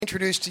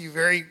Introduce to you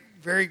very,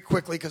 very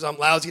quickly because I'm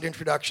lousy at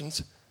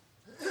introductions.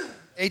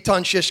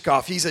 Eitan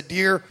Shishkoff. He's a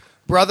dear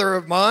brother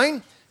of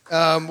mine.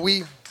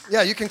 You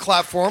can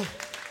clap for him.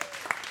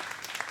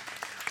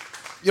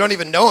 You don't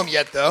even know him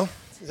yet, though.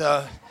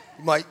 You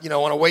might,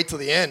 want to wait till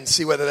the end and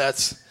see whether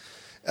that's.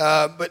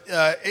 Eitan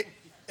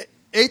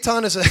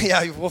is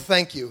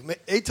thank you.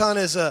 Eitan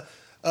is a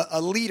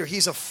leader.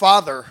 He's a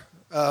father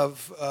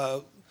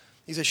of.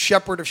 He's a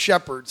shepherd of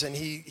shepherds, and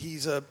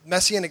he's a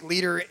messianic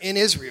leader in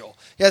Israel.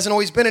 He hasn't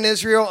always been in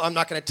Israel. I'm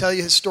not going to tell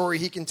you his story.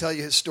 He can tell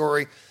you his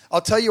story.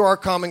 I'll tell you our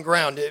common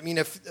ground. I mean,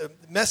 if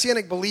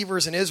messianic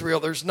believers in Israel,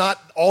 there's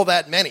not all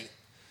that many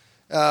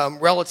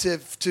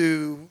relative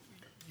to,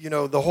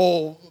 the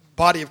whole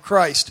body of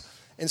Christ.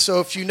 And so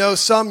if you know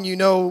some,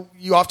 you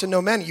often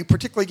know many. You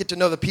particularly get to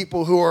know the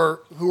people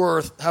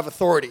who have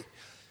authority.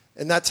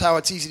 And that's how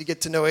it's easy to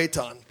get to know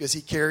Eitan, because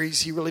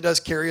he really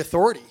does carry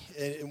authority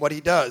in what he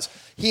does.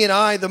 He and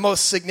I, the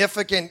most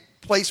significant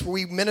place where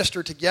we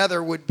minister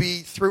together would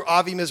be through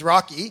Avi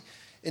Mizrachi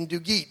in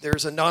Dugit.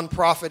 There's a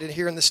nonprofit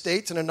here in the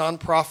States and a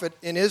nonprofit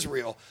in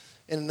Israel.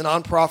 And the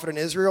nonprofit in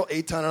Israel,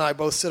 Eitan and I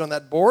both sit on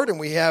that board, and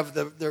we have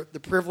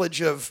the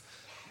privilege of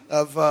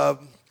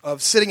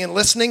sitting and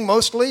listening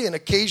mostly, and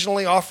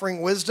occasionally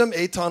offering wisdom.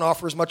 Eitan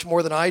offers much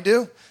more than I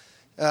do.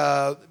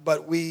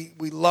 But we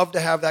love to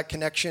have that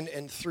connection,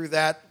 and through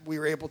that we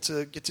were able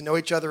to get to know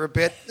each other a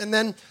bit. And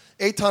then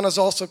Eitan is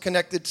also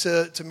connected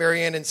to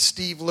Marianne and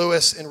Steve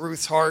Lewis and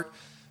Ruth's Heart,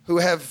 who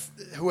have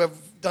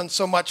done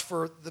so much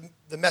for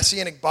the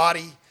Messianic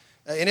body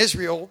in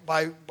Israel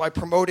by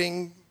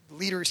promoting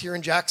leaders here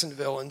in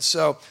Jacksonville. And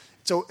so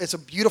it's a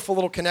beautiful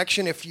little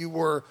connection. If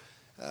you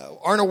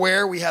aren't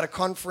aware, we had a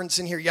conference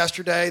in here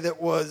yesterday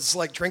that was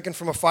like drinking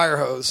from a fire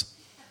hose.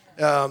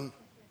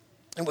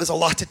 It was a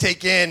lot to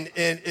take in,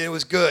 and it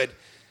was good.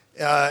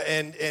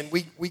 And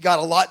we got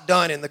a lot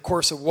done in the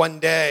course of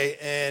one day.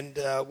 And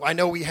I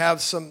know we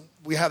have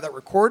that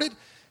recorded,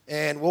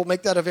 and we'll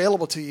make that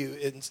available to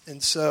you.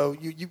 And so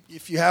you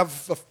if you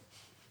have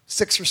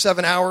 6 or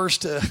 7 hours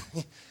to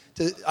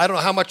I don't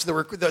know how much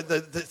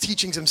the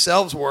teachings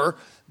themselves were,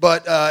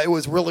 but it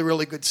was really,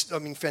 really good.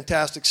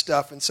 Fantastic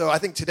stuff. And so I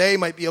think today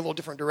might be a little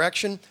different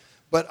direction.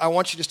 But I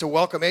want you just to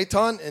welcome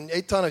Eitan. And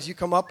Eitan, as you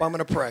come up, I'm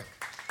going to pray.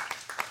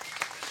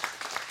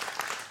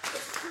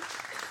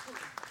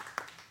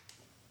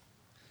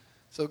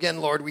 So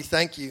again, Lord, we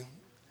thank you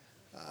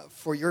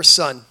for your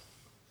son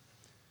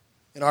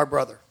and our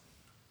brother.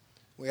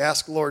 We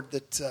ask, Lord,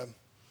 that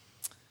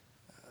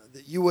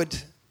you would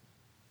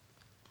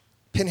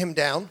pin him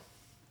down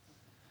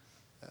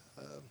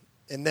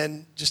and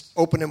then just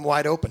open him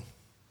wide open.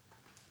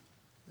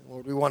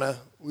 Lord, we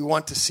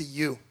want to see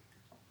you.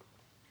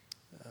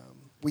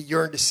 We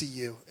yearn to see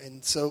you.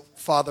 And so,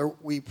 Father,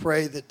 we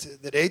pray that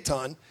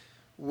Eitan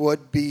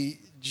would be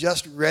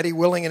just ready,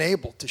 willing, and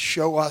able to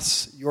show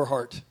us your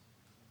heart.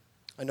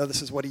 I know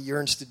this is what he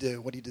yearns to do,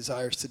 what he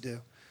desires to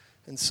do.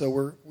 And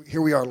so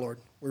here we are, Lord.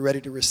 We're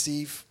ready to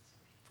receive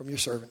from your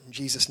servant. In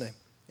Jesus' name,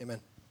 amen.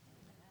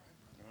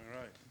 All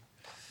right.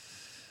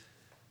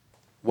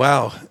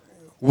 Wow.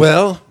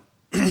 Well,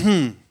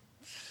 it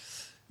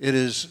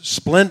is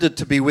splendid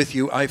to be with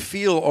you. I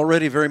feel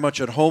already very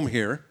much at home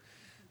here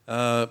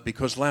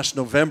because last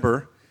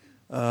November,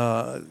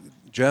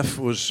 Jeff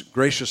was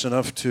gracious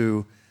enough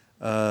to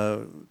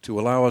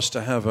allow us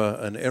to have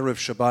an Erev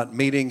Shabbat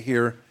meeting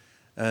here.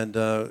 And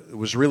it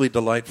was really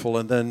delightful.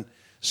 And then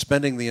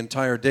spending the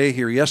entire day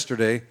here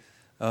yesterday,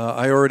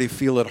 I already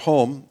feel at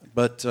home.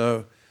 But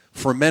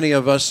for many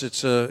of us,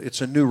 it's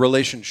a new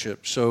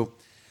relationship. So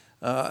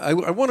I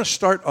want to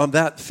start on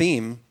that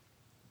theme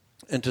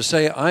and to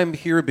say I'm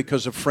here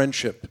because of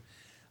friendship.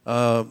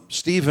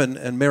 Stephen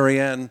and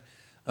Marianne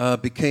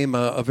became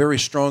a very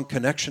strong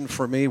connection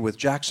for me with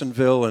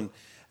Jacksonville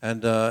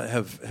and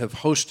have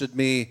hosted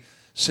me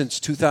since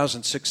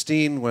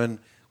 2016 when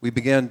we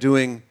began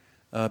doing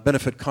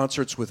benefit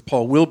concerts with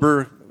Paul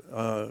Wilbur,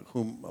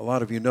 whom a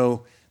lot of you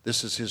know.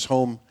 This is his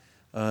home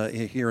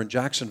here in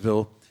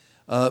Jacksonville.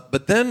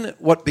 But then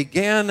what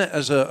began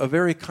as a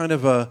very kind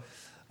of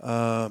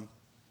I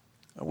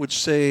would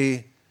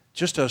say,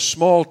 just a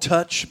small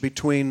touch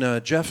between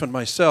Jeff and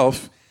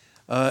myself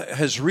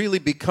has really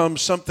become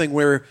something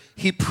where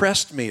he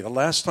pressed me. The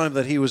last time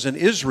that he was in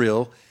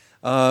Israel,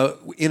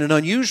 in an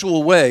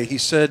unusual way, he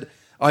said,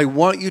 I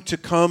want you to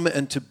come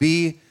and to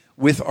be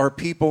with our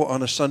people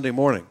on a Sunday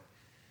morning.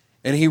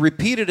 And he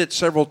repeated it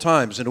several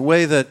times in a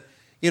way that,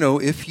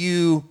 if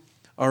you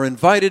are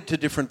invited to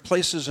different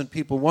places and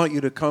people want you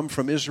to come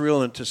from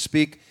Israel and to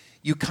speak,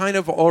 you kind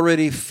of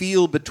already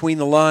feel between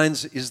the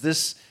lines,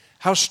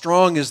 how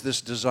strong is this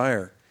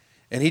desire?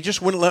 And he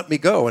just wouldn't let me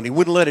go, and he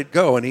wouldn't let it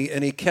go, and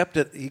he kept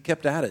at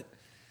it.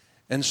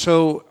 And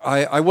so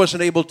I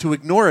wasn't able to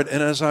ignore it,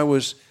 and as I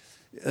was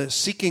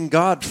seeking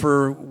God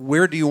for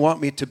where do you want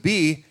me to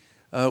be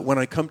when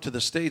I come to the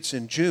States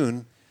in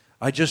June,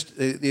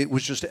 it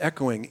was just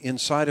echoing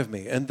inside of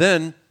me. And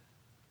then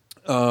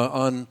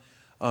on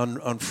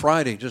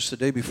Friday, just the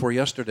day before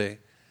yesterday,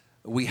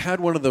 we had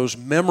one of those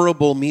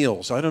memorable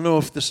meals. I don't know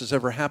if this has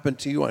ever happened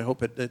to you. I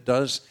hope it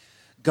does.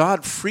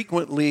 God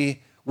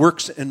frequently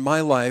works in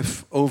my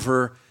life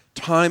over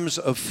times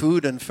of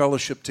food and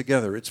fellowship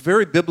together. It's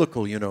very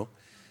biblical, you know.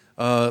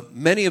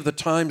 Many of the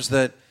times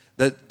that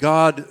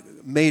God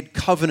made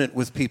covenant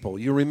with people.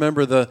 You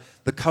remember the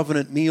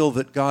covenant meal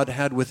that God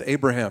had with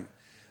Abraham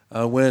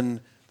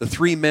when the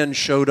three men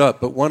showed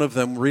up, but one of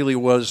them really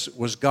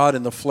was God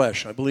in the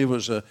flesh. I believe it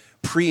was a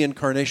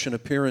pre-incarnation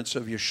appearance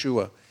of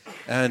Yeshua.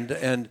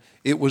 And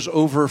it was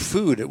over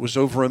food. It was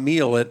over a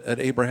meal at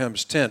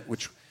Abraham's tent,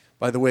 which,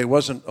 by the way,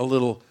 wasn't a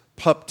little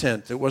pup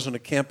tent. It wasn't a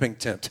camping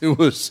tent. It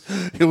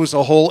was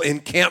a whole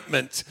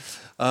encampment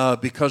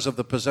because of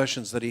the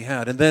possessions that he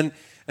had. And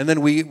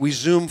then we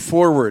zoom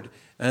forward,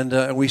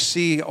 and we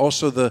see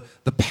also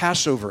the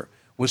Passover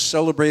was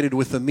celebrated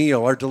with a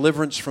meal, our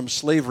deliverance from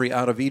slavery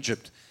out of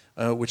Egypt,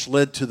 which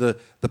led to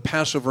the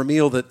Passover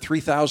meal that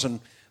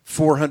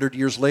 3,400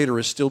 years later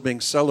is still being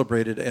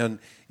celebrated. And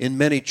in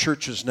many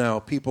churches now,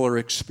 people are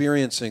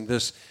experiencing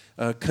this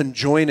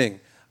conjoining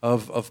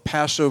of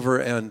Passover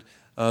and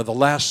the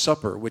Last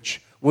Supper,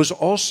 which was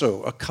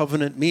also a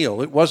covenant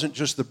meal. It wasn't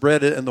just the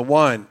bread and the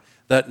wine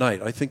that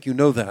night. I think you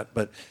know that,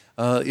 but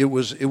it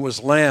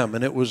was lamb,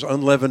 and it was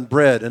unleavened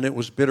bread, and it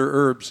was bitter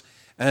herbs.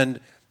 And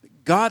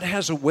God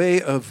has a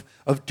way of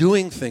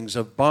doing things,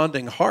 of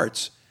bonding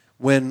hearts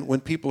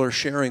when people are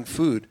sharing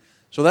food.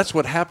 So that's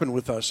what happened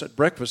with us at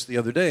breakfast the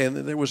other day, and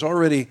there was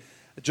already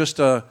just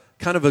a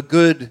kind of a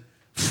good,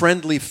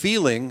 friendly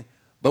feeling.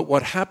 But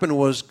what happened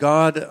was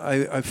God,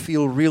 I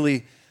feel,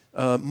 really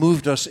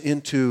moved us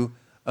into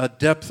a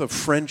depth of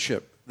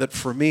friendship that,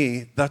 for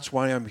me, that's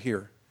why I'm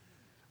here.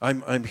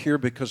 I'm here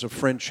because of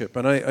friendship.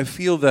 And I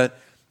feel that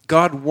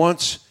God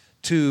wants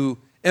to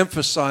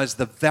emphasize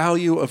the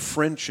value of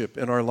friendship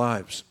in our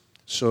lives.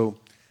 So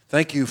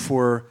thank you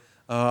for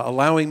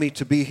allowing me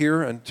to be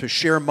here and to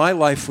share my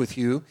life with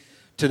you.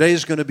 Today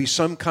is going to be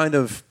some kind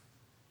of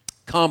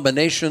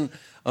combination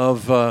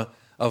of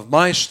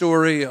my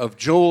story, of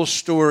Joel's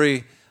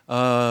story,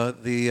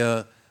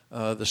 the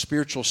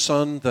spiritual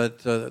son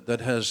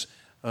that has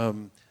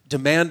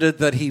demanded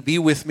that he be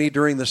with me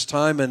during this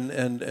time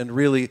and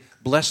really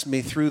blessed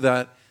me through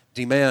that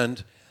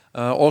demand.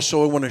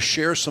 Also, I want to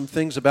share some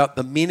things about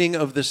the meaning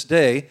of this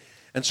day.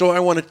 And so I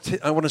want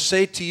to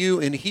say to you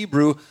in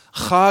Hebrew,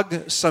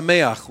 Chag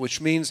Sameach,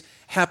 which means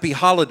happy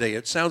holiday.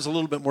 It sounds a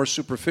little bit more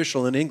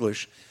superficial in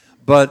English,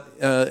 but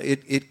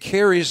it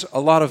carries a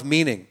lot of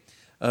meaning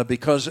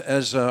because,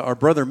 as our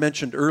brother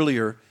mentioned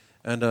earlier,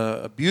 and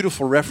a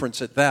beautiful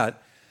reference at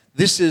that,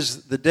 this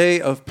is the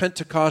day of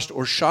Pentecost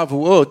or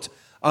Shavuot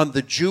on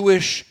the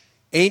Jewish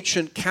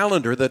ancient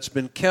calendar that's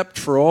been kept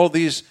for all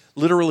these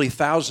literally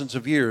thousands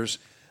of years,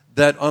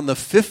 that on the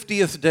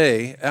 50th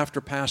day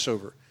after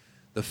Passover,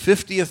 the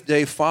 50th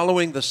day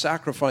following the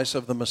sacrifice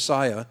of the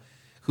Messiah,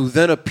 who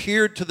then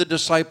appeared to the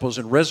disciples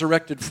in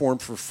resurrected form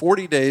for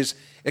 40 days,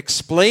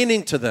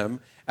 explaining to them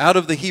out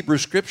of the Hebrew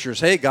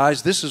Scriptures, hey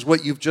guys, this is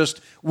what you've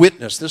just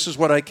witnessed. This is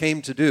what I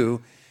came to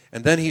do.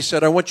 And then he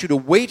said, I want you to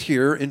wait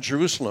here in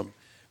Jerusalem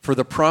for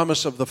the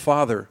promise of the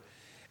Father.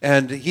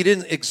 And he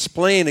didn't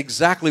explain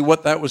exactly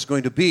what that was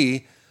going to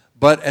be,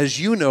 but as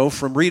you know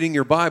from reading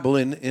your Bible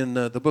in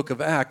the book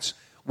of Acts,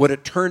 what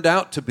it turned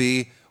out to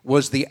be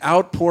was the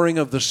outpouring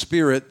of the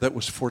Spirit that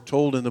was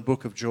foretold in the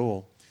book of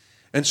Joel.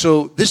 And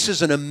so this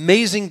is an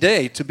amazing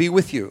day to be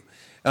with you.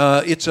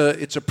 It's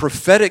a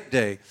prophetic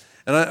day.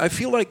 And I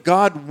feel like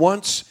God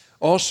wants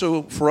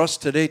also for us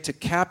today to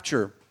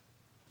capture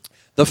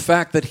the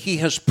fact that He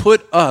has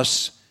put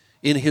us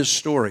in His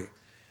story.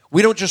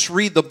 We don't just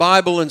read the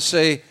Bible and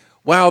say,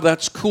 wow,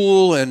 that's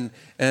cool, and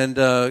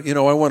I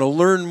want to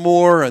learn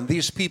more, and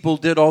these people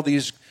did all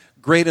these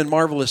great and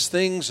marvelous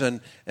things,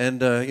 and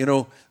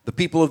the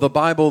people of the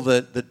Bible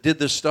that did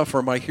this stuff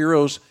are my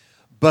heroes.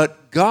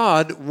 But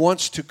God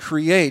wants to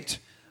create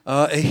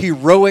a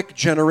heroic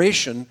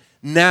generation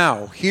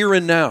now, here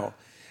and now.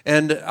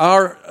 And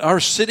our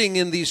sitting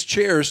in these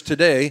chairs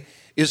today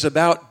is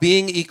about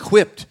being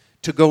equipped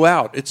to go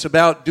out. It's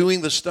about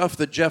doing the stuff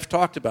that Jeff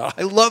talked about.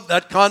 I love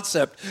that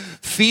concept.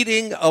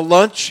 Feeding a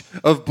lunch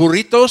of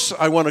burritos.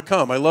 I want to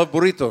come. I love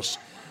burritos.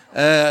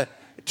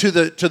 To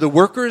the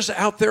workers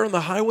out there on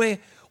the highway,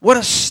 what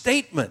a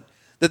statement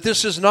that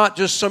this is not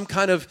just some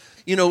kind of,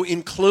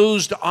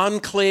 enclosed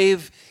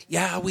enclave.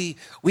 Yeah, we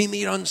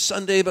meet on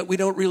Sunday, but we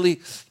don't really,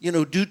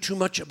 do too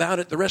much about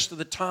it the rest of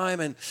the time.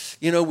 And,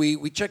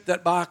 we check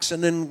that box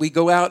and then we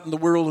go out in the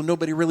world and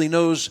nobody really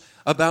knows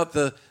about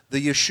the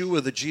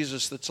Yeshua, the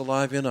Jesus that's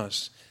alive in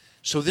us.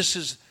 So this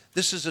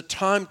is a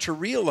time to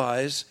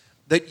realize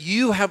that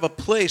you have a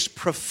place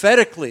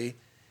prophetically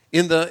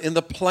in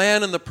the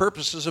plan and the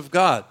purposes of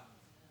God.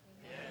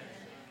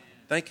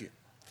 Thank you.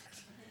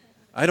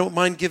 I don't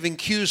mind giving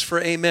cues for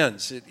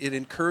amens. It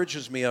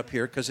encourages me up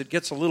here because it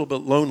gets a little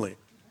bit lonely.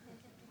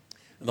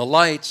 And the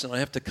lights, and I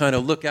have to kind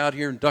of look out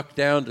here and duck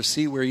down to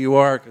see where you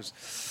are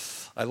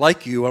because I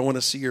like you. I want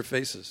to see your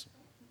faces.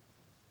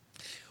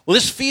 Well,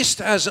 this feast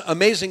has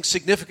amazing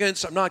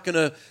significance. I'm not going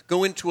to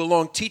go into a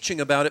long teaching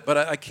about it, but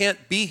I can't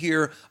be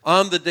here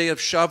on the day of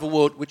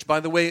Shavuot, which, by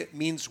the way,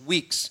 means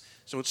weeks.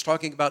 So it's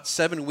talking about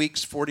 7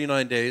 weeks,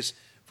 49 days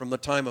from the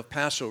time of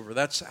Passover.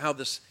 That's how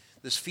this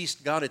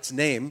feast got its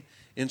name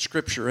in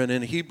Scripture and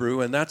in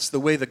Hebrew, and that's the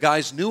way the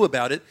guys knew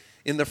about it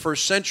in the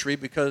first century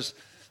because,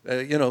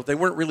 they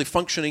weren't really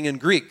functioning in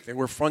Greek. They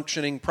were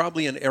functioning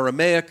probably in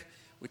Aramaic,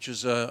 which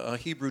is a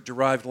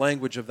Hebrew-derived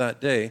language of that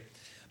day.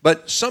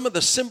 But some of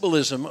the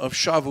symbolism of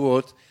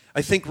Shavuot,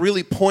 I think,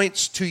 really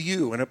points to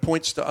you, and it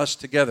points to us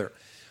together.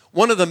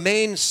 One of the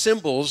main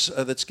symbols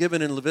that's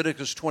given in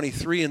Leviticus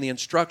 23 in the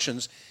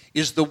instructions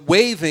is the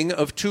waving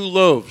of two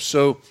loaves.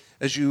 So,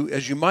 as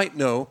you might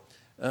know,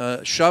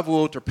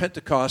 Shavuot or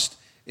Pentecost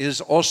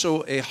is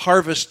also a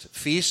harvest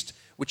feast,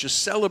 which is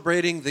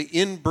celebrating the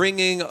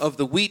inbringing of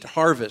the wheat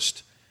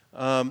harvest.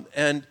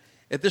 And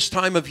at this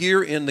time of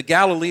year in the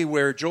Galilee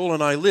where Joel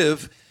and I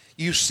live,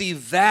 you see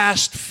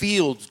vast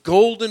fields,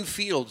 golden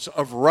fields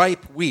of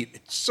ripe wheat.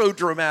 It's so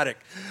dramatic.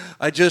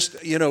 I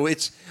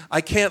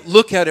can't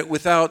look at it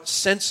without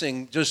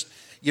sensing just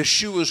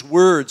Yeshua's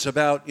words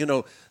about,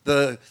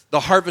 the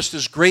harvest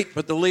is great,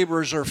 but the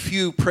laborers are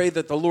few. Pray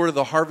that the Lord of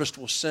the harvest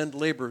will send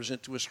laborers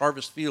into his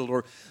harvest field.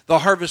 Or the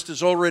harvest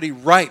is already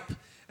ripe,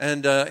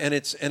 and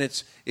it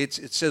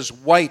says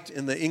white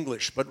in the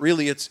English, but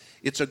really it's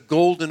a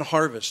golden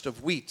harvest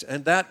of wheat,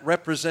 and that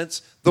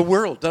represents the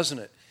world, doesn't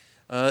it?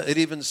 It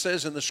even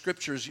says in the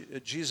Scriptures,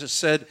 Jesus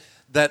said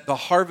that the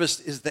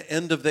harvest is the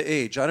end of the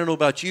age. I don't know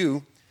about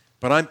you,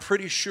 but I'm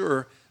pretty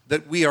sure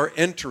that we are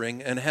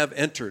entering and have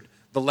entered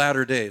the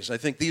latter days. I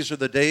think these are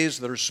the days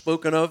that are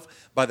spoken of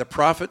by the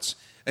prophets.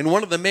 And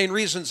one of the main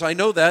reasons I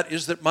know that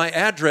is that my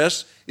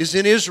address is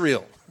in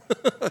Israel.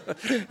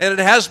 And it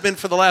has been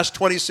for the last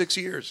 26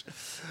 years.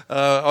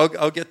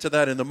 I'll get to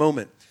that in a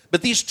moment.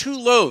 But these two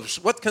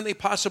loaves, what can they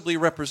possibly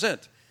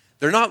represent?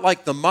 They're not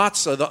like the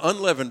matzah, the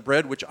unleavened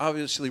bread, which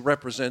obviously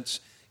represents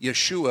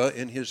Yeshua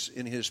in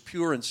his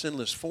pure and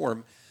sinless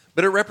form.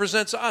 But it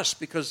represents us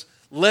because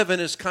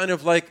leaven is kind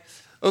of like,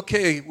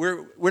 okay,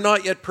 we're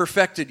not yet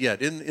perfected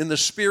yet. In the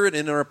spirit,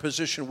 in our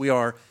position we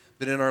are,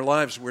 but in our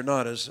lives we're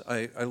not. As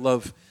I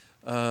love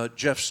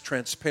Jeff's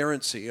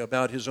transparency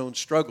about his own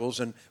struggles,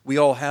 and we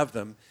all have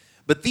them.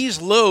 But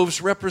these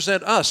loaves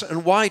represent us.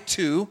 And why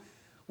two?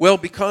 Well,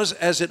 because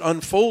as it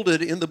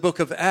unfolded in the book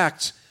of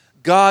Acts,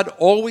 God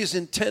always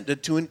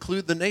intended to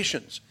include the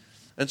nations.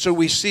 And so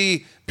we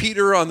see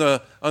Peter on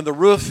the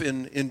roof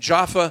in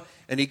Jaffa,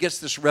 and he gets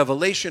this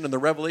revelation, and the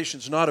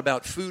revelation's not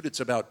about food, it's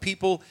about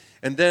people.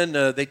 And then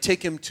they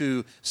take him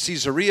to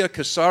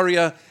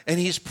Caesarea, and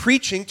he's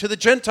preaching to the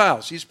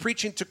Gentiles. He's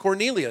preaching to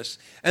Cornelius.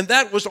 And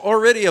that was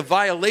already a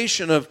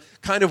violation of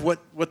kind of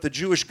what the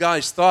Jewish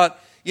guys thought.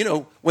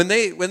 When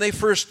they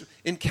first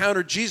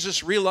encountered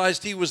Jesus,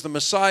 realized he was the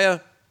Messiah,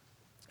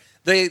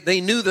 they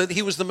knew that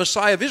he was the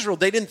Messiah of Israel.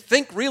 They didn't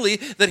think really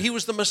that he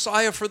was the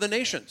Messiah for the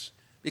nations,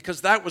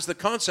 because that was the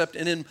concept.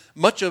 And in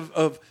much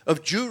of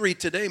Jewry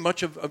today,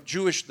 much of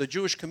the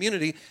Jewish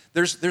community,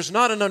 there's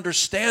not an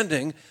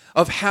understanding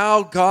of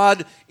how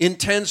God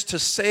intends to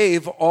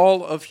save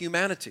all of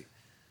humanity.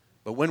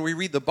 But when we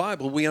read the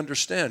Bible, we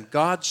understand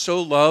God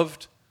so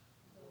loved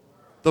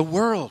the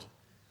world,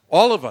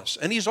 all of us.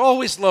 And he's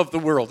always loved the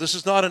world. This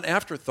is not an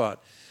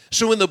afterthought.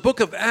 So in the book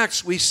of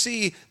Acts, we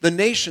see the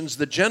nations,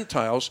 the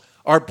Gentiles,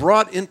 are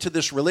brought into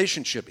this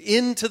relationship,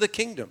 into the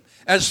kingdom,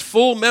 as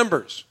full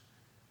members.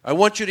 I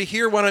want you to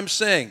hear what I'm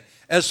saying.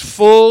 As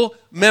full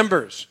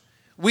members.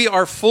 We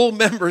are full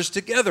members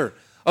together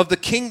of the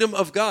kingdom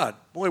of God.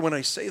 Boy, when I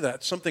say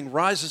that, something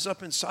rises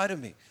up inside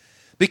of me.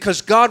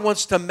 Because God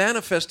wants to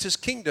manifest his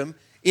kingdom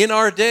in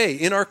our day,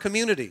 in our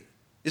community.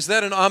 Is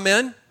that an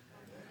amen?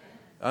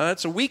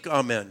 That's a weak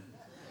amen.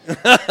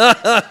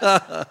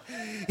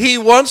 He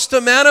wants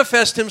to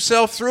manifest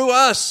himself through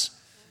us,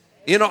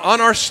 on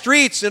our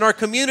streets, in our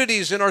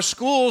communities, in our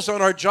schools,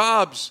 on our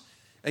jobs,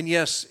 and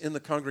yes, in the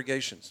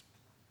congregations.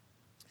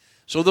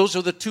 So those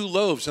are the two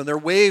loaves, and they're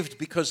waved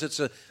because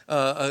it's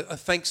a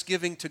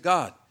thanksgiving to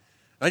God.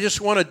 I just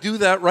want to do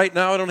that right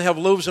now. I don't have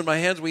loaves in my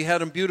hands. We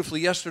had them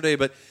beautifully yesterday,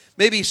 but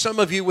maybe some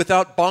of you,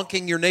 without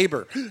bonking your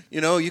neighbor,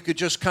 you could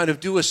just kind of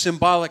do a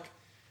symbolic,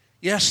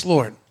 yes,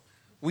 Lord,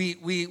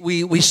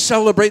 we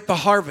celebrate the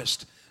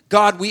harvest.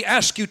 God, we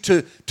ask you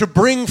to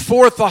bring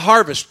forth the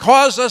harvest.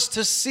 Cause us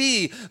to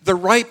see the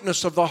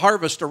ripeness of the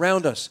harvest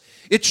around us.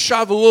 It's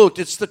Shavuot.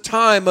 It's the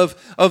time of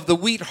the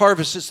wheat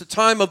harvest. It's the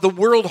time of the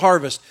world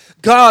harvest.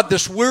 God,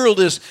 this world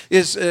is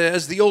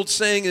as the old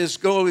saying is,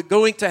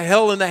 going to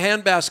hell in the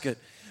handbasket.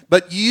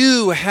 But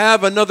you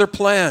have another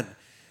plan.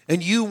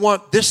 And you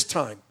want this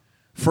time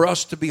for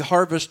us to be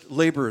harvest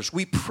laborers.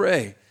 We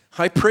pray.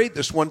 I prayed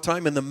this one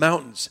time in the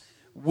mountains.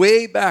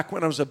 Way back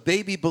when I was a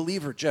baby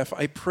believer, Jeff,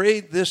 I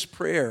prayed this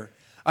prayer.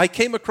 I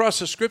came across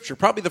a scripture,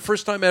 probably the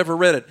first time I ever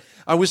read it.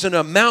 I was in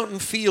a mountain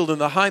field in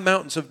the high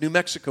mountains of New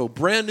Mexico,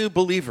 brand new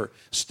believer,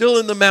 still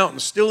in the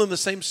mountains, still in the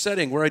same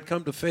setting where I'd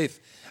come to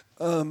faith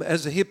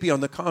as a hippie on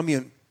the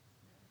commune.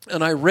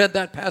 And I read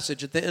that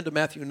passage at the end of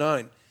Matthew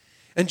 9.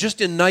 And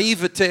just in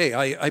naivete,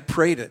 I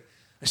prayed it.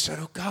 I said,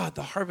 oh God,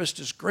 the harvest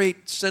is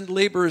great. Send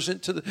laborers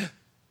into the...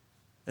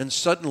 And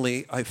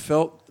suddenly I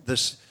felt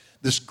this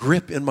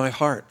grip in my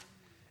heart.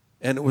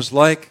 And it was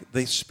like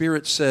the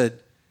Spirit said,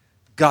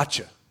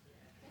 gotcha.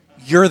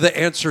 you're the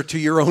answer to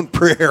your own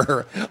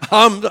prayer.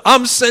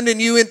 I'm sending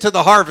you into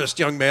the harvest,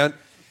 young man.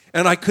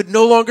 And I could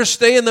no longer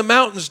stay in the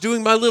mountains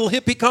doing my little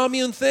hippie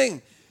commune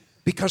thing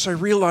because I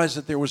realized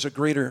that there was a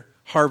greater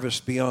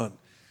harvest beyond.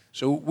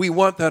 So we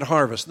want that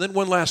harvest. And then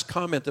one last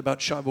comment about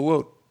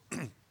Shavuot,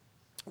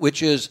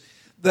 which is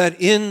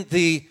that in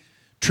the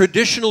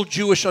traditional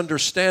Jewish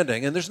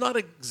understanding, and there's not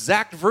an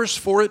exact verse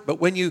for it, but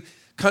when you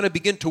kind of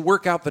begin to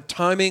work out the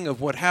timing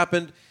of what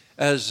happened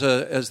as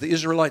the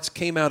Israelites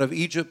came out of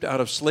Egypt, out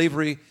of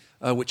slavery,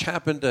 which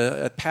happened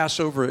at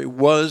Passover, it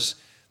was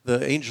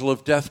the angel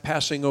of death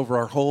passing over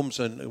our homes,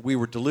 and we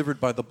were delivered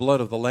by the blood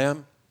of the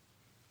Lamb.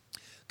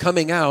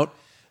 Coming out,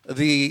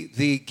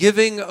 the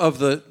giving of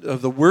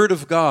the Word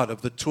of God,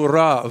 of the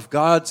Torah, of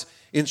God's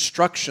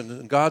instruction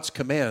and God's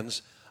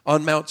commands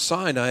on Mount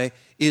Sinai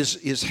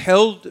is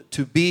held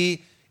to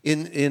be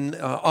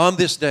on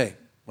this day,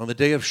 on the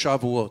day of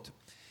Shavuot.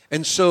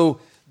 And so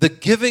the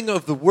giving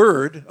of the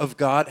Word of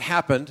God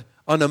happened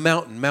on a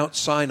mountain, Mount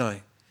Sinai.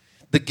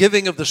 The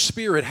giving of the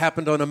Spirit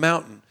happened on a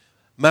mountain,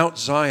 Mount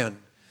Zion.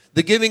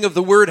 The giving of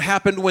the Word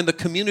happened when the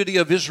community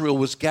of Israel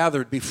was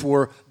gathered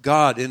before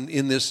God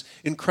in this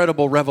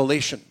incredible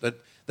revelation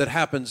that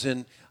happens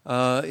in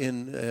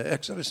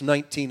Exodus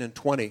 19 and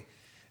 20.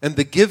 And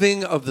the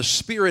giving of the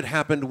Spirit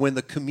happened when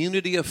the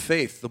community of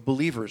faith, the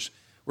believers,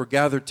 were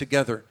gathered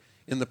together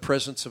in the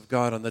presence of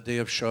God on the day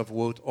of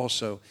Shavuot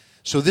also.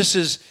 So this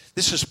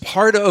is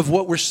part of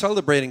what we're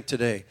celebrating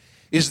today,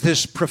 is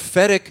this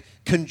prophetic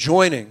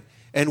conjoining.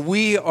 And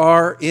we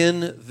are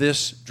in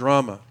this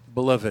drama,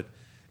 beloved.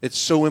 It's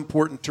so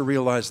important to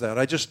realize that.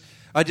 I just,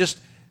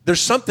 there's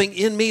something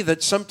in me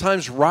that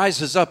sometimes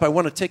rises up. I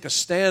want to take a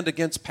stand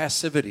against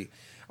passivity.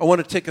 I want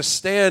to take a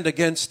stand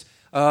against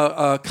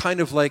kind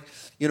of like,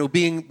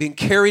 being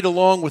carried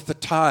along with the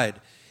tide.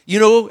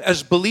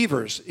 As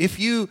believers, if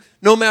you,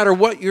 no matter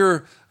what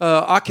your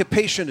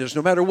occupation is,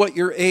 no matter what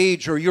your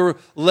age or your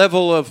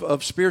level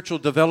of spiritual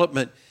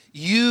development,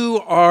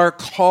 you are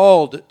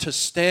called to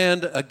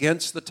stand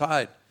against the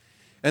tide.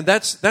 And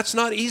that's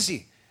not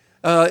easy.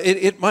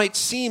 It might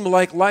seem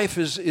like life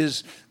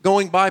is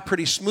going by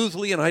pretty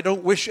smoothly, and I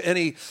don't wish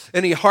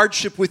any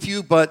hardship with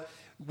you, but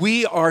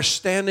we are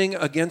standing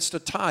against a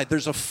tide.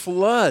 There's a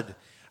flood.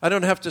 I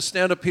don't have to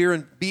stand up here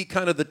and be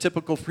kind of the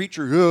typical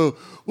preacher.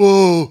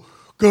 Oh,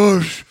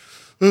 gosh,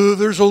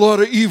 there's a lot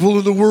of evil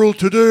in the world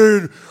today,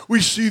 and we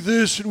see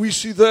this and we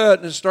see that,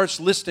 and it starts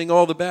listing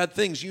all the bad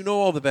things. You know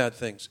all the bad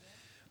things.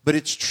 But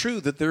it's true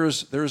that there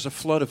is a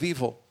flood of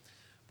evil.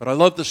 But I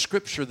love the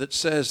scripture that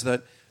says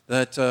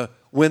that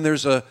when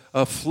there's a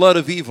flood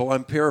of evil,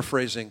 I'm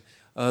paraphrasing,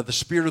 the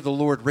Spirit of the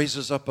Lord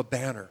raises up a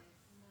banner.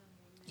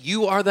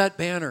 You are that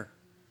banner.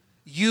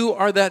 You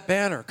are that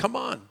banner. Come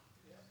on.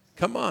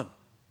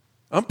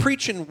 I'm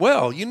preaching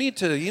well. You need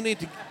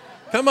to,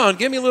 come on,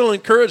 give me a little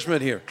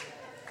encouragement here.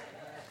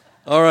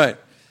 All right.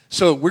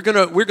 So we're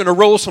gonna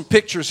roll some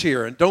pictures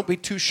here, and don't be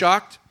too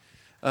shocked,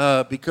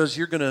 because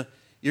you're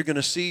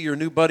gonna see your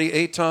new buddy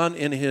Eitan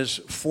in his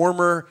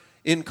former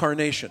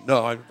incarnation.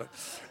 No,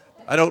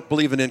 I don't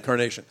believe in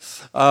incarnation.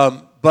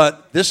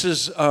 But this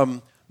is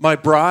my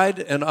bride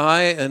and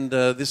I, and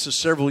this is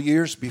several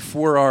years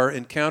before our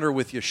encounter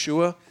with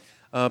Yeshua.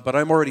 But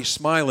I'm already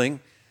smiling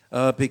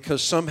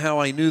because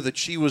somehow I knew that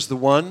she was the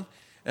one,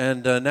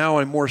 and now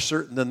I'm more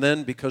certain than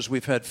then because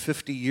we've had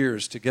 50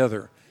 years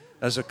together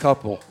as a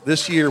couple.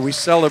 This year we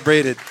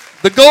celebrated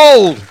the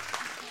gold.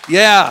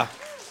 Yeah.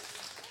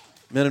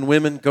 Men and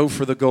women, go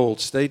for the gold.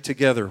 Stay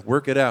together.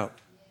 Work it out.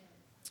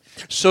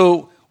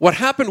 So what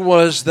happened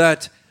was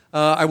that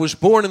I was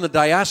born in the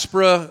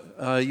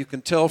diaspora. You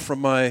can tell from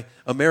my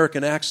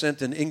American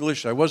accent and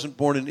English. I wasn't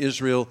born in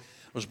Israel.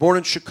 I was born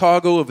in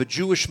Chicago of a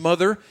Jewish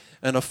mother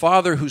and a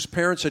father whose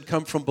parents had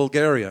come from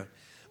Bulgaria.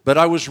 But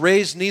I was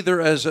raised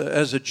neither as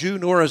a Jew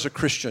nor as a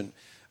Christian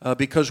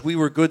because we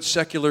were good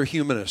secular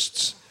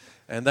humanists.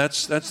 And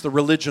that's the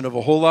religion of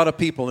a whole lot of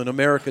people in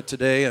America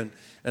today and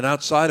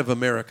outside of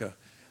America.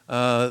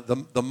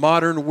 The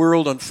modern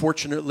world,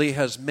 unfortunately,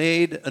 has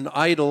made an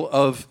idol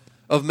of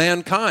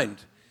mankind.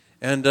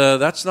 And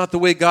that's not the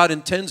way God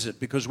intends it,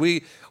 because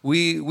we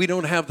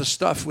don't have the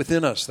stuff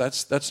within us.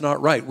 That's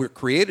not right. We're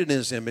created in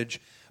His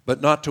image,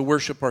 but not to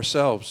worship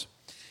ourselves.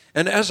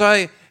 And as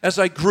I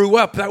grew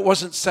up, that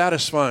wasn't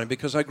satisfying,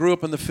 because I grew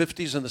up in the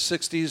 50s and the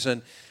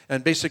 60s,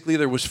 and basically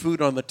there was food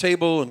on the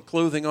table and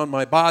clothing on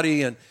my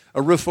body and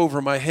a roof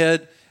over my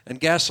head and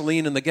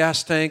gasoline in the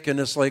gas tank, and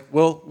it's like,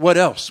 well, what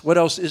else? What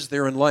else is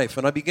there in life?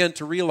 And I began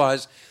to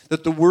realize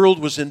that the world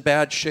was in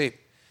bad shape.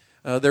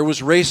 There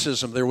was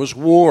racism, there was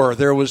war,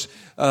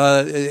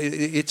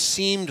 it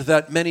seemed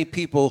that many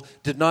people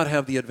did not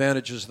have the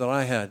advantages that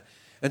I had.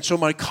 And so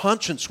my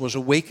conscience was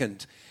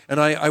awakened, and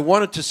I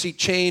wanted to see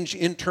change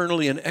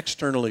internally and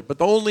externally. But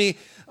the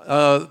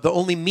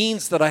only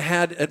means that I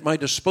had at my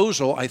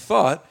disposal, I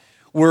thought,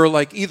 were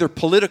like either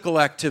political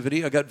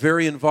activity. I got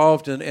very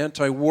involved in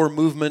anti-war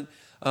movement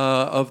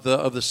of the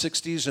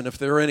 60s, and if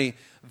there are any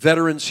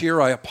veterans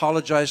here, I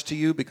apologize to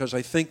you, because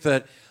I think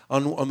that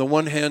on the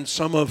one hand,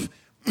 some of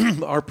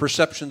our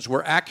perceptions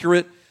were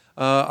accurate,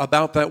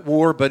 about that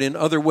war, but in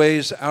other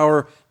ways,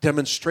 our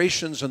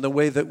demonstrations and the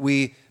way that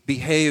we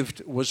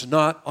behaved was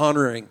not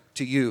honoring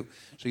to you.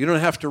 So you don't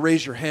have to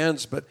raise your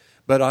hands,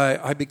 but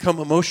I become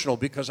emotional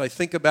because I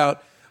think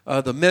about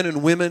the men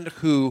and women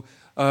who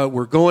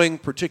were going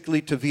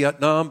particularly to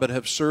Vietnam, but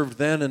have served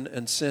then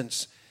and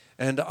since.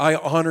 And I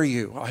honor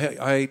you.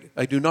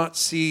 I do not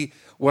see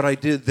what I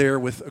did there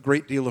with a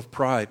great deal of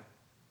pride.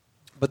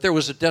 But there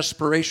was a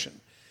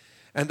desperation.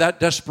 And that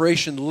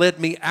desperation led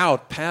me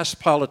out past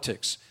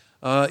politics,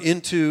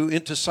 into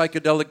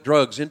psychedelic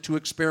drugs, into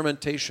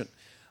experimentation,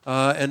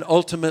 and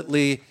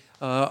ultimately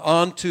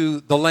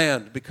onto the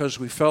land, because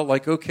we felt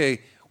like,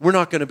 okay, we're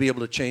not going to be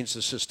able to change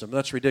the system.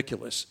 That's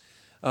ridiculous.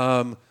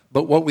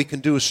 But what we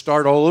can do is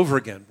start all over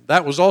again.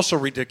 That was also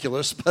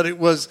ridiculous, but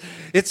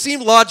it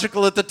seemed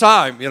logical at the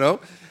time, you know.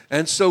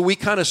 And so we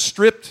kind of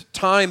stripped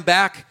time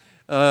back,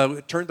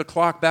 turned the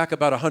clock back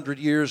about 100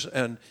 years,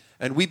 and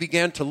we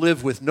began to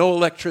live with no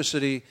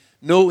electricity,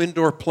 no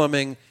indoor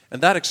plumbing,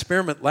 and that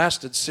experiment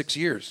lasted 6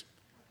 years.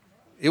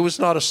 It was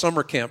not a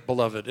summer camp,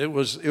 beloved. It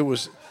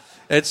was.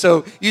 And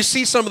so you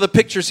see some of the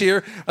pictures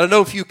here. I don't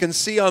know if you can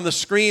see on the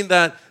screen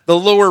that the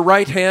lower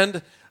right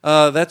hand,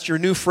 that's your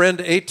new friend,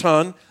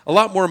 Eitan. A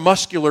lot more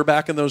muscular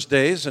back in those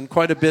days, and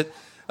quite a bit,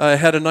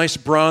 had a nice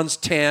bronze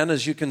tan,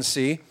 as you can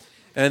see.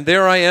 And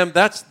there I am.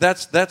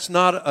 That's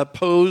not a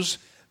pose.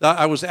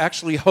 I was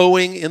actually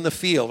hoeing in the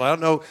field. I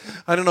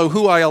don't know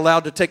who I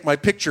allowed to take my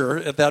picture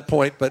at that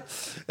point, but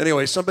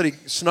anyway, somebody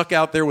snuck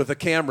out there with a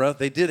camera.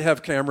 They did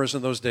have cameras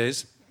in those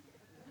days.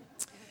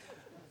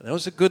 That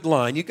was a good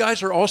line. You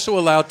guys are also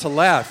allowed to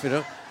laugh, you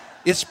know.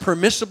 It's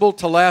permissible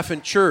to laugh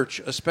in church,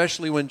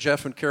 especially when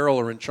Jeff and Carol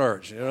are in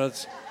charge. You know,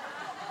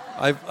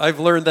 I've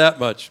learned that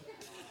much.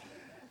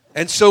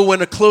 And so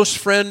when a close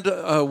friend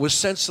was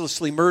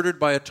senselessly murdered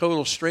by a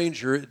total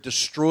stranger, it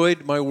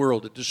destroyed my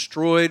world. It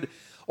destroyed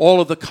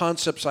all of the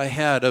concepts I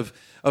had of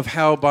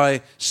how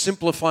by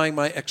simplifying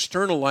my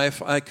external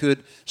life I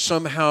could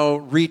somehow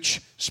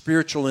reach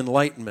spiritual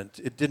enlightenment.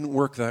 It didn't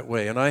work that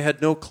way, and I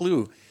had no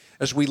clue.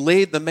 As we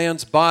laid the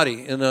man's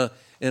body in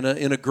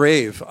a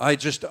grave, I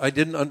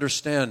didn't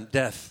understand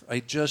death.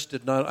 I just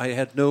did not. I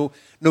had no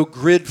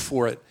grid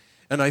for it,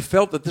 and I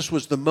felt that this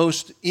was the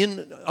most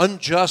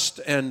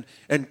unjust and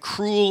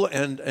cruel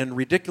and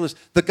ridiculous.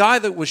 The guy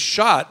that was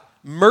shot,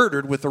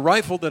 murdered with a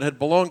rifle that had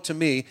belonged to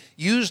me,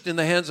 used in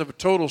the hands of a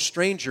total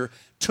stranger,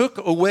 took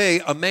away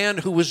a man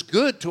who was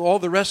good to all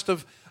the rest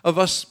of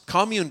us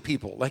commune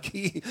people. Like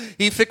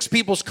he fixed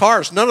people's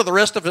cars. None of the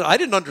rest of it. I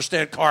didn't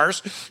understand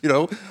cars. You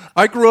know,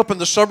 I grew up in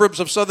the suburbs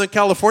of Southern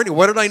California.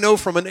 What did I know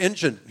from an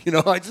engine? You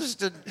know, I just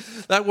didn't.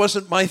 That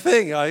wasn't my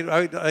thing.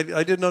 I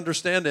didn't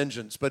understand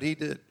engines, but he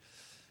did.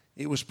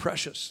 It was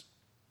precious,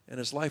 and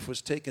his life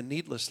was taken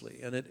needlessly,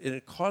 and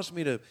it caused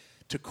me to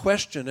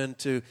question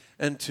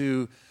and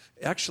to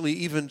actually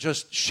even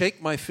just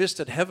shake my fist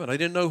at heaven. I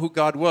didn't know who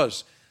God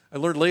was. I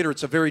learned later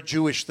it's a very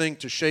Jewish thing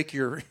to shake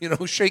your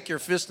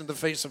fist in the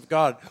face of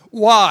God.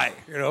 Why?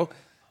 You know,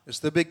 it's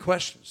the big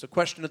question. It's the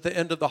question at the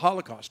end of the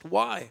Holocaust.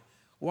 Why?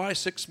 Why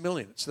 6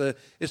 million?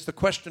 It's the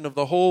question of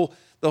the whole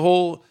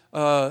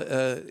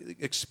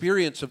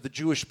experience of the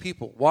Jewish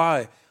people.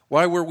 Why?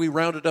 Why were we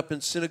rounded up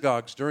in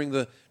synagogues during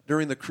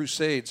the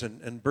Crusades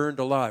and burned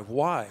alive?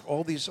 Why?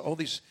 All these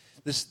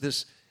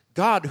this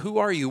God, who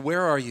are you?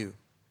 Where are you?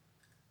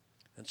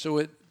 And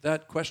so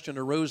that question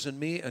arose in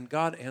me, and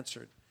God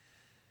answered.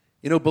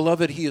 You know,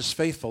 beloved, He is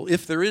faithful.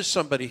 If there is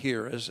somebody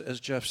here, as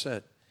Jeff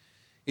said,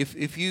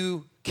 if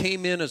you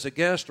came in as a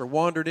guest or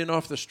wandered in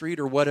off the street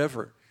or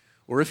whatever,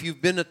 or if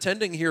you've been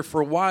attending here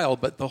for a while,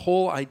 but the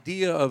whole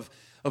idea of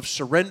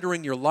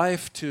surrendering your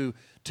life to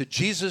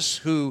Jesus,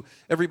 who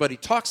everybody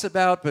talks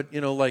about, but,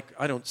 you know, like,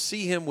 I don't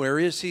see Him, where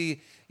is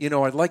He? You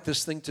know, I'd like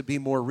this thing to be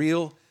more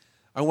real.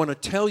 I want to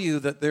tell you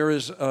that there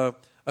is a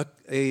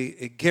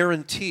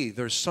guarantee.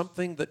 There's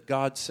something that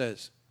God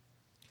says.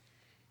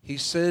 He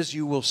says,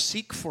 you will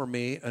seek for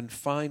me and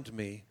find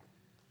me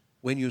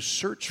when you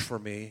search for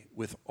me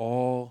with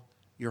all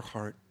your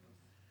heart.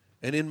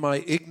 And in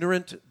my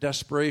ignorant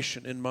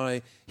desperation, in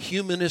my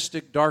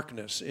humanistic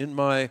darkness, in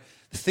my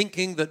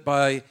thinking that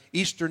by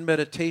Eastern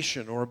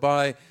meditation or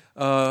by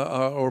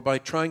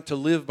trying to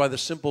live by the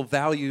simple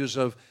values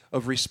of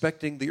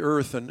respecting the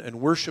earth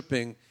and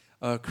worshiping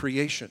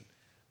creation,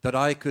 that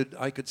I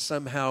could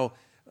somehow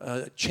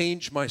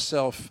change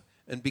myself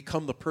and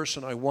become the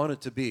person I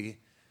wanted to be,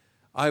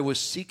 I was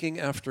seeking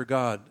after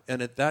God.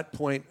 And at that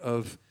point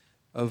of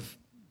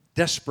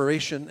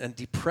desperation and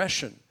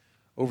depression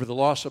over the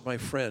loss of my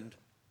friend,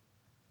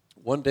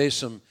 one day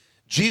some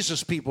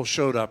Jesus people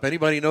showed up.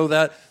 Anybody know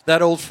that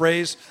old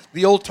phrase?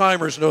 The old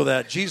timers know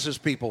that, Jesus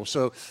people.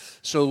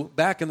 So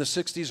back in the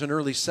 60s and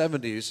early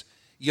 70s,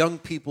 young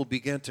people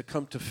began to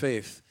come to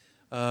faith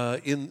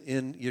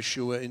in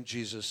Yeshua, in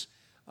Jesus.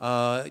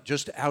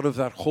 Just out of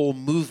that whole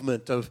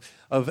movement and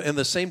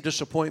the same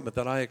disappointment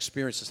that I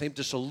experienced, the same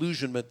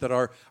disillusionment that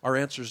our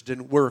answers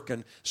didn't work,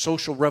 and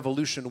social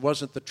revolution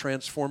wasn't the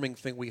transforming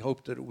thing we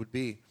hoped that it would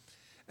be.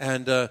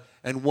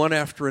 And one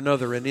after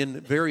another, and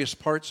in various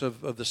parts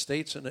of the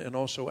States and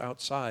also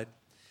outside.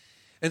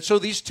 And so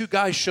these two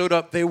guys showed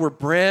up. They were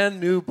brand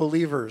new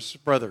believers,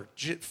 brother.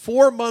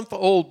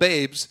 4-month-old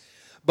babes.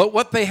 But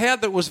what they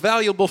had that was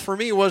valuable for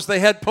me was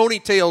they had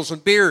ponytails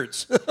and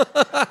beards.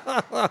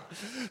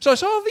 So I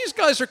said, oh, these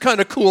guys are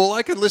kind of cool.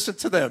 I can listen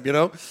to them, you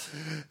know.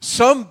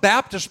 Some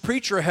Baptist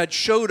preacher had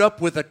showed up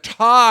with a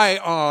tie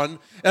on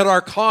at our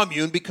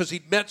commune because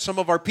he'd met some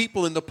of our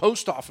people in the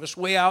post office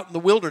way out in the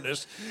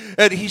wilderness.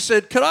 And he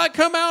said, can I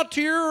come out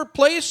to your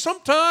place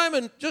sometime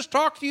and just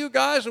talk to you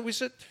guys? And we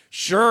said,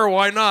 sure,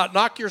 why not?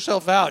 Knock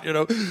yourself out, you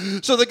know.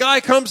 So the guy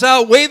comes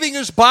out waving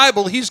his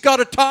Bible. He's got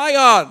a tie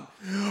on.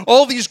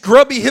 All these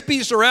grubby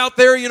hippies are out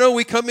there, you know.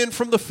 We come in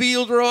from the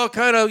field. We're all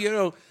kind of, you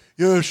know,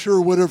 yeah,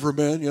 sure, whatever,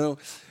 man, you know.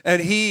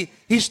 And he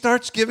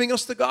starts giving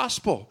us the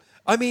gospel.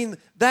 I mean,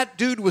 that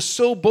dude was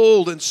so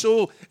bold and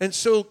so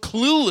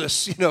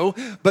clueless, you know.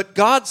 But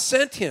God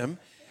sent him,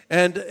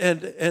 and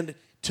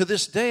to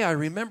this day, I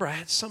remember I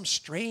had some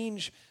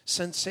strange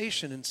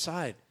sensation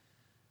inside.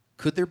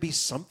 Could there be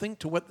something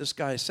to what this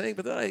guy is saying?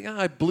 But then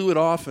I blew it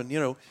off, and you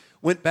know,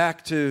 went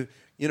back to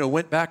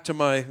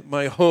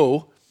my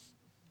hoe.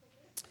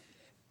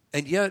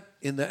 And yet,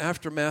 in the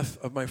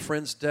aftermath of my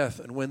friend's death,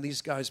 and when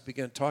these guys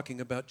began talking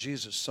about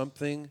Jesus,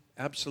 something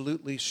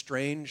absolutely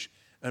strange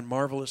and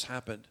marvelous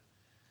happened.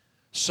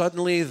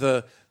 Suddenly,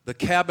 the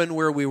cabin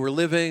where we were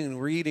living, and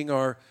we're eating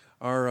our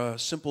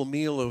simple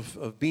meal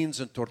of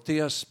beans and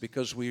tortillas,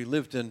 because we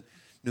lived in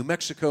New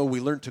Mexico, we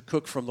learned to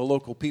cook from the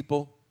local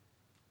people.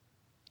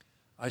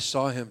 I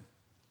saw him.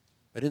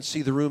 I didn't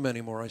see the room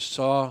anymore. I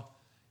saw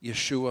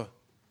Yeshua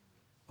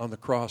on the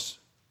cross.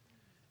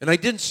 And I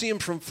didn't see him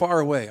from far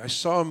away. I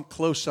saw him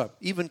close up,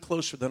 even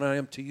closer than I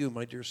am to you,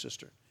 my dear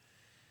sister.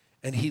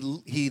 And he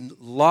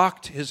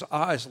locked his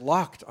eyes,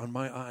 locked on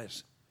my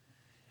eyes.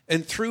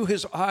 And through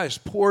his eyes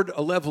poured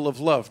a level of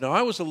love. Now,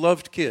 I was a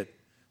loved kid.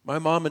 My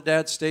mom and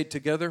dad stayed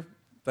together,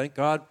 thank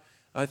God.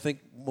 I think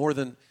more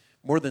than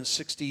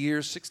 60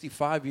 years,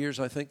 65 years,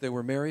 I think they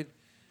were married.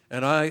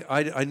 And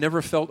I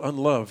never felt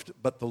unloved,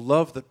 but the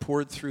love that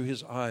poured through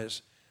his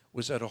eyes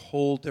was at a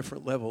whole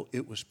different level.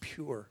 It was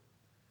pure.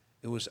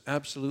 It was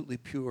absolutely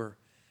pure.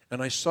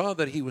 And I saw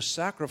that he was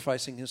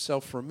sacrificing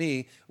himself for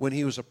me when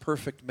he was a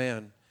perfect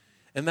man.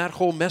 And that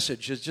whole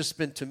message has just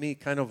been to me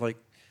kind of like,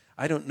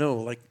 I don't know,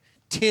 like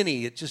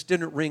tinny. It just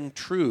didn't ring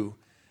true.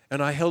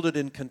 And I held it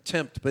in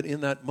contempt. But in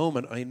that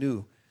moment, I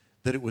knew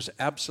that it was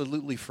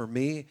absolutely for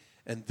me.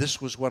 And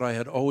this was what I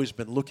had always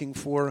been looking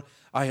for.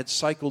 I had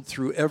cycled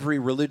through every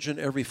religion,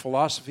 every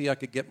philosophy I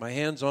could get my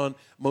hands on,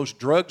 most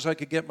drugs I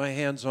could get my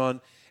hands on,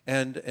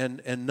 and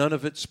none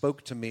of it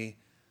spoke to me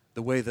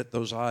the way that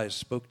those eyes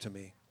spoke to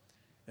me.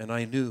 And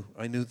I knew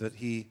that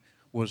he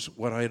was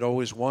what I had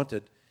always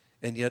wanted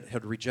and yet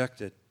had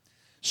rejected.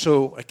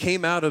 So I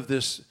came out of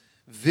this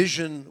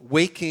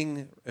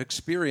vision-waking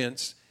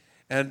experience,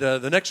 and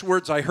the next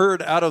words I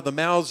heard out of the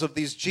mouths of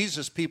these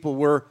Jesus people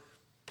were,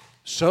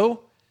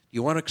 so,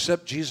 you want to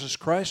accept Jesus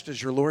Christ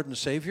as your Lord and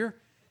Savior?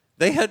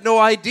 They had no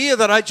idea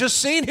that I'd just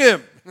seen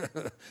him.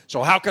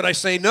 So how could I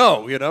say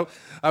no, you know?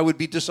 I would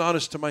be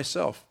dishonest to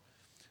myself.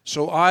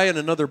 So I and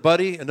another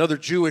buddy, another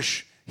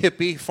Jewish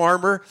hippie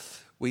farmer,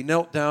 we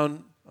knelt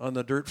down on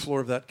the dirt floor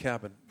of that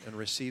cabin and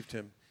received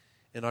him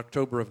in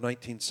October of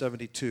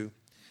 1972.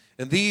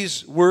 And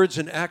these words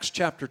in Acts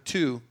chapter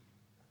 2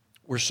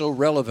 were so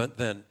relevant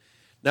then.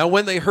 Now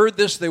when they heard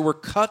this, they were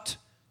cut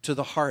to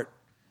the heart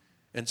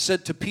and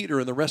said to Peter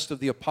and the rest of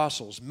the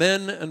apostles,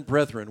 men and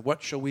brethren,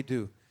 what shall we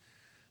do?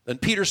 Then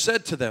Peter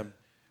said to them,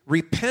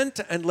 repent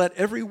and let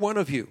every one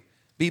of you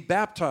be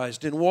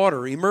baptized in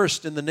water,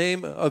 immersed in the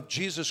name of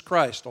Jesus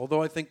Christ.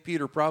 Although I think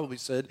Peter probably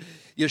said,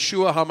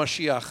 Yeshua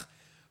HaMashiach,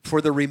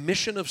 for the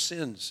remission of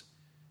sins.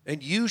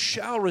 And you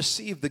shall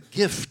receive the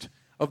gift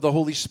of the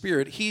Holy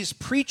Spirit. He's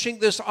preaching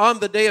this on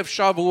the day of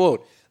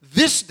Shavuot.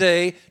 This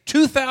day,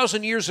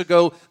 2,000 years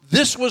ago,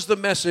 this was the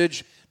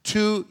message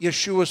to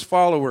Yeshua's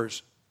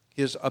followers,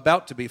 his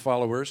about-to-be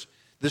followers.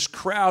 This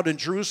crowd in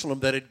Jerusalem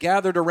that had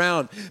gathered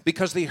around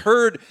because they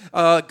heard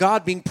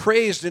God being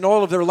praised in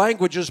all of their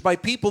languages by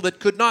people that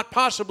could not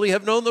possibly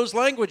have known those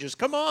languages.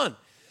 Come on.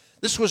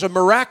 This was a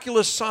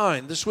miraculous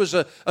sign. This was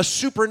a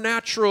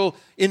supernatural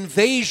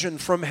invasion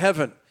from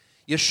heaven.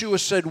 Yeshua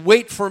said,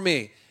 wait for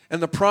me,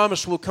 and the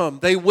promise will come.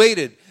 They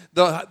waited.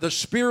 The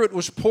Spirit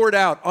was poured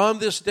out on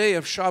this day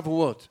of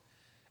Shavuot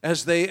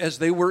as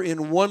they were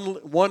in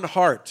one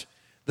heart.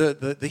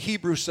 The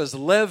Hebrew says,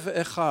 lev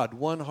echad,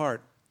 one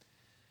heart.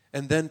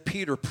 And then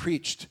Peter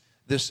preached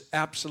this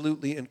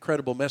absolutely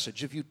incredible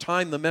message. If you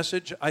time the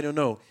message, I don't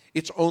know,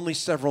 it's only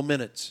several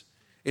minutes.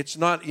 It's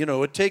not,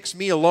 it takes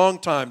me a long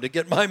time to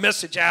get my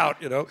message out,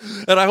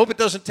 and I hope it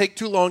doesn't take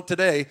too long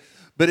today.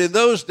 But in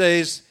those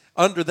days,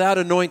 under that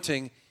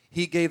anointing,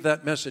 he gave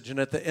that message. And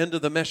at the end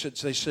of the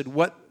message, they said,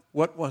 what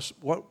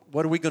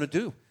are we going to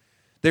do?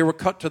 They were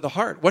cut to the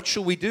heart. What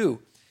shall we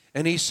do?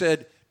 And he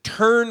said,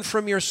 turn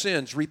from your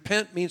sins.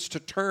 Repent means to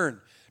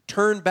turn.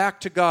 Turn back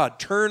to God.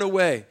 Turn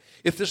away.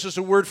 If this is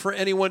a word for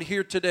anyone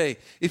here today,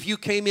 if you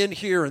came in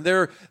here and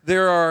there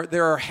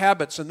are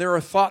habits and there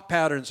are thought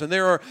patterns and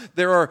there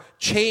are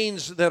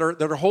chains that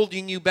are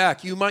holding you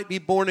back. You might be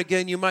born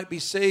again, you might be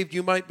saved,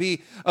 you might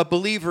be a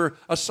believer,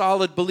 a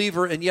solid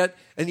believer, and yet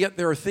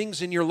there are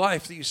things in your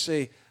life that you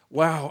say,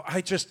 wow,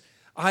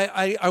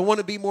 I want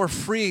to be more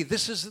free.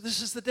 This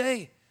is the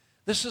day.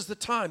 This is the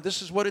time.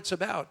 This is what it's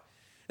about.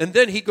 And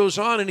then he goes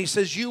on and he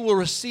says, you will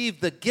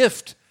receive the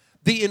gift,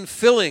 the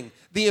infilling,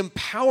 the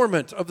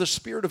empowerment of the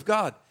Spirit of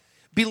God.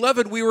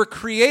 Beloved, we were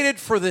created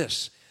for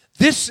this.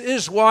 This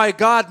is why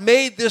God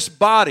made this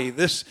body.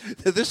 This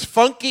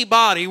funky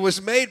body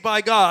was made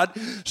by God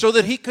so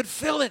that he could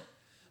fill it,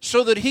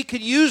 so that he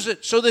could use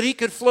it, so that he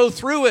could flow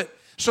through it,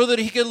 so that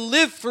he could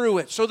live through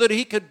it, so that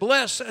he could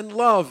bless and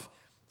love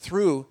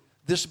through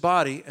this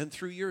body and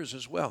through yours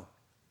as well.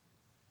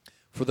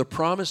 For the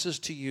promises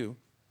to you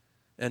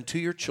and to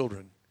your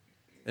children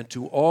and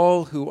to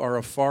all who are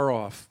afar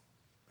off.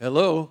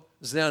 Hello,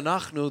 Ze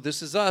Anachnu,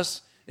 this is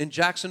us in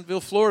Jacksonville,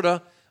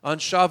 Florida, on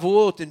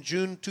Shavuot in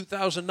June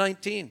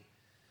 2019.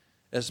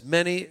 As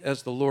many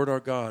as the Lord our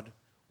God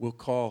will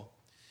call.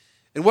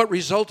 And what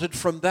resulted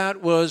from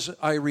that was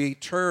I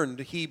returned.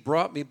 He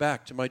brought me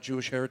back to my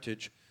Jewish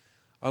heritage.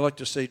 I like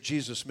to say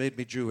Jesus made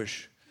me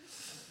Jewish.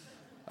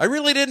 I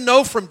really didn't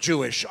know from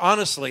Jewish,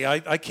 honestly.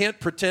 I can't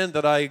pretend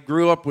that I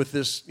grew up with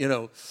this,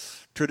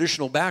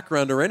 traditional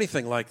background or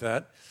anything like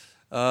that.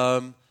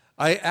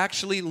 I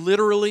actually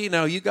literally,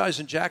 now you guys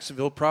in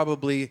Jacksonville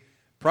probably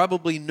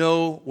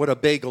know what a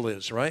bagel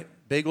is, right?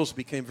 Bagels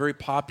became very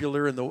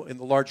popular in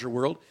the larger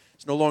world.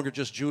 It's no longer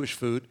just Jewish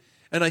food.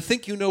 And I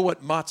think you know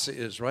what matzah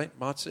is, right?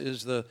 Matzah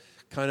is the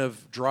kind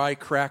of dry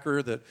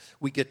cracker that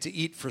we get to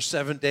eat for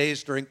 7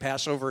 days during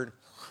Passover, and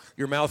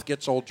your mouth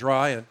gets all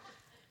dry. And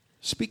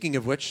speaking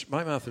of which,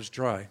 my mouth is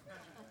dry.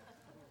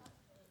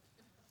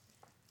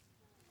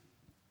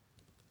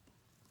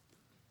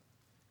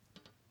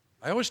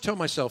 I always tell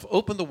myself,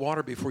 open the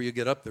water before you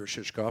get up there,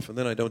 Shishkov, and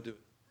then I don't do it.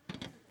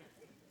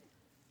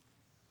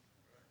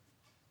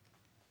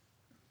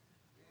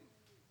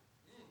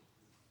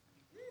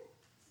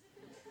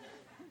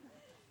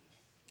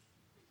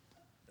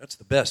 That's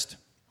the best.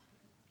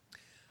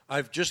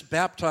 I've just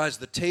baptized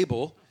the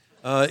table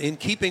in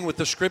keeping with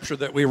the scripture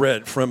that we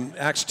read from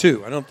Acts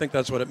 2. I don't think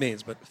that's what it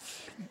means, but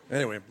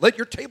anyway, let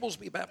your tables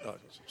be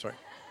baptized. Sorry.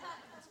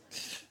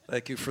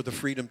 Thank you for the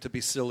freedom to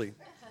be silly.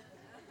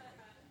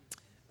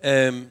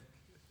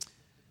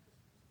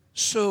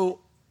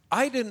 So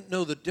I didn't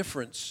know the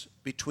difference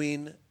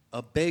between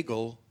a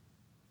bagel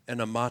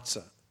and a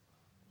matzah.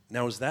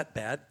 Now, is that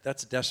bad?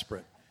 That's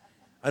desperate.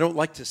 I don't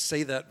like to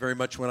say that very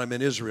much when I'm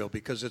in Israel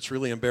because it's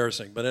really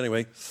embarrassing. But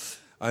anyway,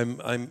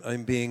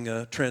 I'm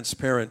being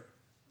transparent.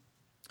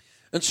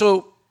 And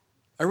so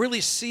I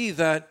really see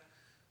that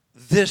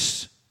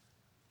this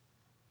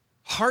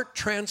heart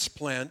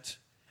transplant,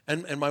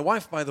 and my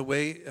wife, by the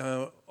way,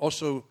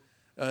 also,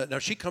 now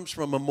she comes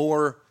from a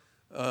more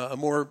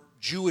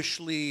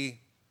Jewishly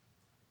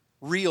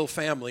real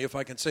family, if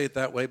I can say it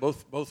that way.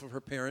 Both of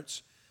her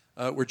parents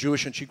were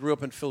Jewish, and she grew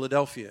up in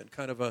Philadelphia in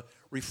kind of a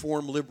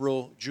reform,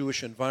 liberal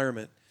Jewish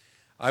environment.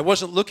 I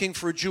wasn't looking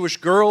for a Jewish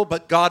girl,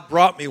 but God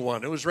brought me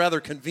one. It was rather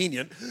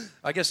convenient.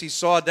 I guess he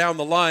saw down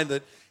the line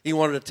that he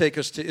wanted to take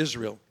us to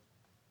Israel.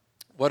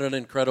 What an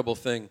incredible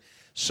thing.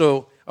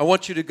 So I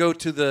want you to go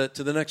to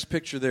the next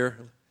picture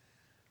there.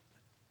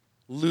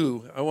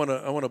 Lou, I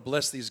want to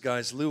bless these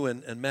guys, Lou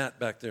and Matt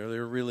back there.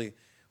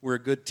 We're a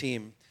good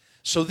team.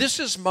 So this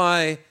is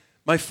my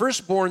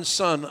firstborn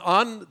son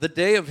on the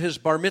day of his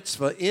bar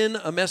mitzvah in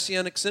a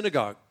Messianic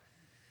synagogue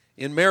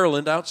in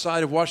Maryland,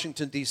 outside of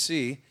Washington,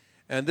 D.C.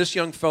 And this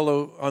young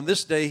fellow, on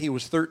this day, he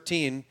was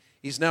 13.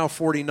 He's now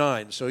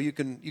 49. So you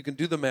can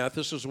do the math.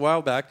 This was a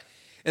while back.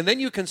 And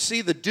then you can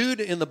see the dude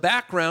in the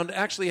background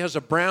actually has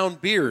a brown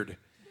beard.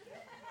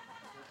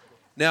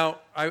 Now,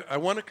 I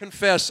want to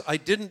confess, I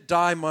didn't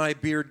dye my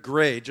beard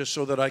gray just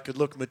so that I could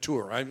look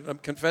mature. I'm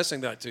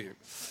confessing that to you.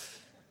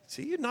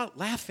 See, you're not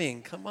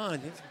laughing. Come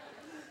on.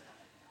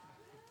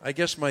 I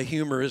guess my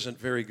humor isn't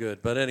very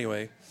good, but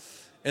anyway.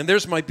 And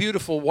there's my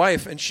beautiful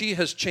wife, and she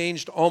has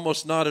changed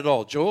almost not at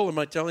all. Joel, am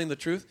I telling the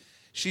truth?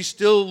 She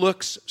still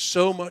looks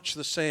so much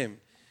the same.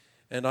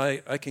 And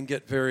I can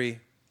get very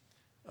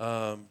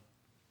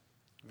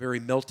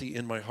melty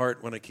in my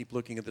heart when I keep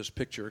looking at this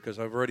picture because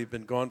I've already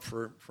been gone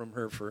from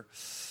her for a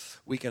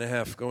week and a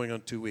half, going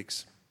on 2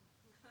 weeks.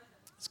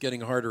 It's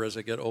getting harder as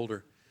I get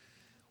older.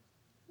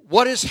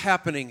 What is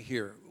happening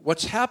here?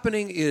 What's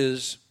happening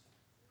is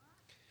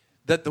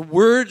that the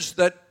words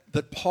that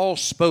Paul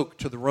spoke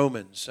to the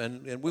Romans,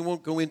 and we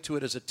won't go into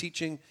it as a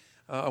teaching.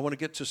 I want to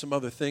get to some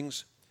other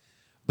things.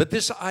 But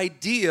this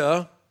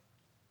idea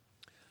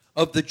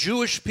of the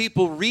Jewish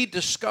people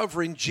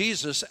rediscovering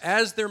Jesus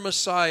as their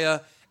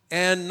Messiah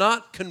and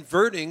not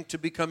converting to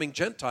becoming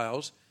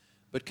Gentiles,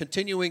 but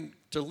continuing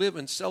to live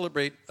and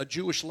celebrate a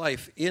Jewish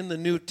life in the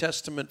New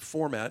Testament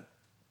format,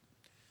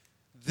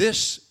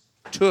 this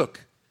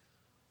took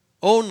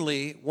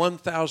only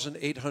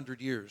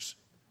 1,800 years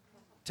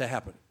to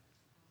happen.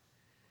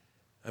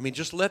 I mean,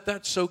 just let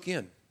that soak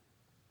in.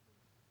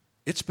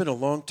 It's been a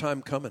long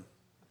time coming,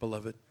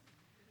 beloved.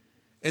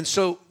 And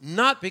so,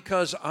 not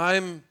because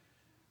I'm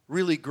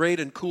really great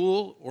and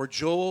cool, or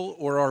Joel,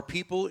 or our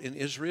people in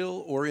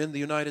Israel, or in the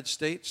United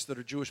States that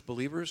are Jewish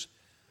believers,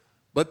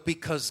 but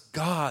because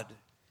God,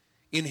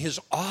 in His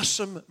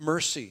awesome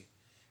mercy,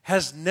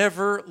 has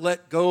never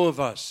let go of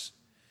us.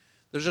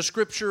 There's a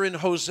scripture in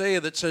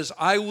Hosea that says,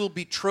 I will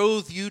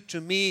betroth you to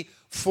me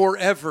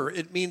forever.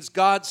 It means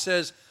God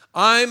says,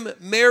 I'm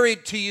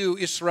married to you,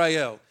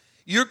 Israel.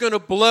 You're going to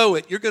blow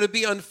it. You're going to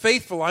be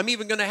unfaithful. I'm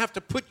even going to have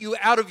to put you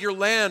out of your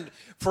land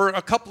for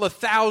a couple of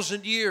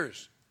 1,000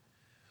 years.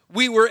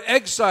 We were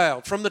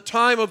exiled from the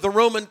time of the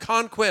Roman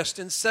conquest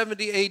in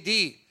 70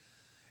 AD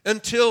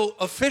until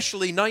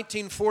officially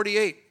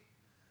 1948.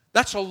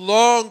 That's a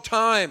long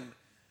time.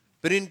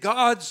 But in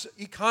God's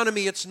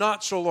economy, it's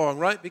not so long,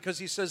 right? Because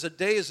He says a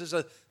day is as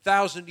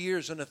 1,000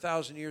 years, and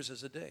 1,000 years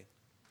is a day.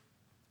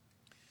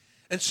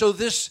 And so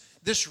this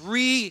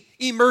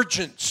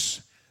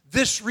re-emergence,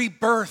 this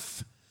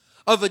rebirth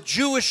of a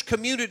Jewish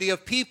community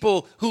of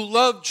people who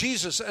love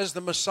Jesus as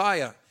the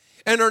Messiah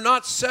and are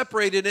not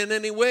separated in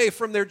any way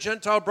from their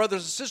Gentile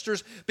brothers and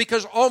sisters,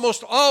 because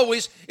almost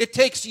always it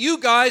takes you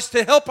guys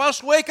to help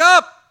us wake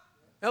up.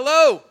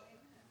 Hello.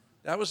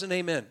 That was an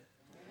amen.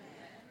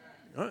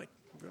 All right.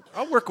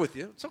 I'll work with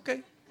you. It's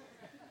okay.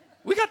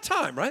 We got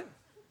time, right?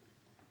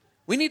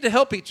 We need to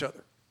help each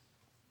other.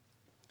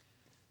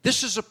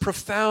 This is a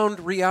profound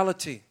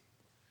reality.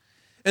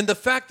 And the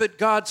fact that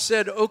God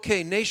said,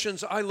 okay,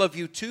 nations, I love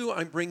you too.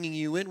 I'm bringing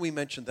you in. We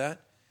mentioned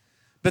that.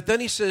 But then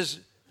He says,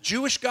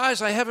 Jewish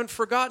guys, I haven't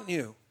forgotten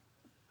you.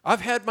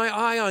 I've had my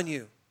eye on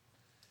you.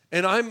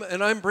 And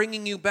I'm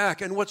bringing you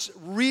back. And what's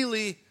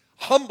really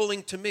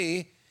humbling to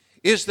me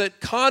is that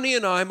Connie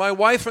and I, my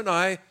wife and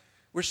I,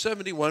 we're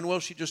 71. Well,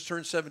 she just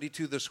turned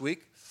 72 this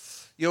week.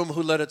 Yom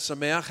Huledet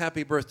Sameach.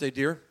 Happy birthday,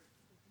 dear.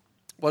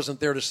 Wasn't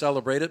there to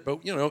celebrate it,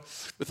 but,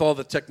 with all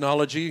the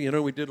technology,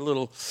 we did a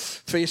little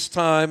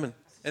FaceTime. And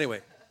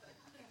anyway,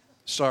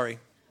 sorry.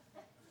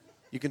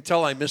 You can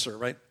tell I miss her,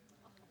 right?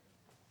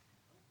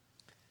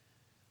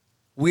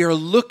 We are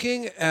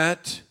looking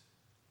at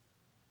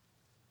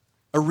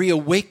a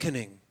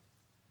reawakening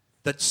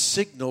that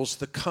signals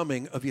the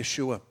coming of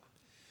Yeshua.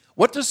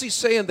 What does He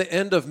say in the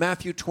end of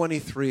Matthew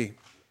 23?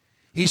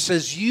 He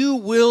says, you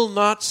will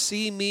not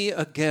see me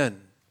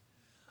again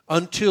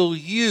until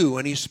you,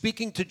 and He's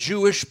speaking to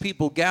Jewish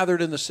people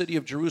gathered in the city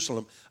of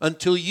Jerusalem,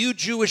 until you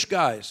Jewish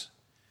guys,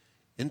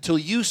 until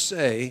you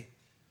say,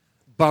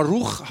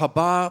 Baruch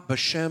haba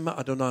b'shem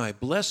Adonai,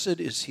 blessed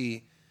is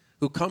He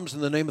who comes in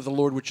the name of the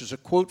Lord, which is a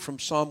quote from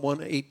Psalm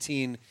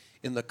 118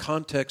 in the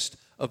context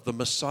of the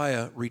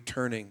Messiah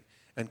returning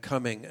and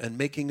coming and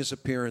making His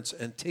appearance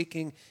and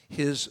taking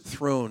His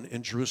throne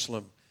in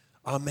Jerusalem.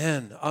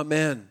 Amen,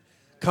 amen.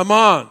 Come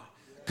on,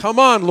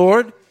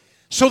 Lord.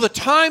 So the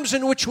times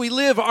in which we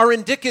live are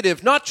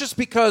indicative, not just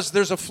because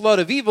there's a flood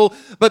of evil,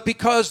 but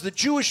because the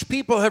Jewish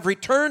people have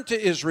returned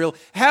to Israel,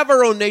 have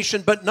our own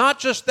nation, but not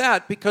just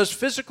that, because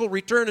physical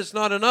return is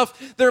not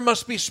enough. There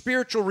must be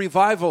spiritual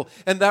revival,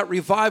 and that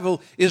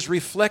revival is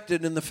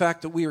reflected in the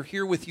fact that we are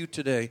here with you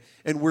today,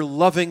 and we're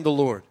loving the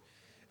Lord.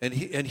 And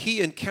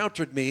he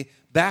encountered me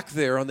back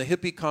there on the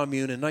hippie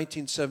commune in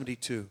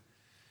 1972.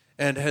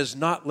 And has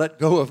not let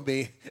go of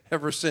me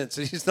ever since.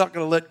 And He's not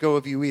going to let go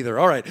of you either.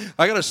 All right,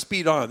 I got to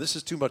speed on. This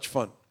is too much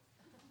fun.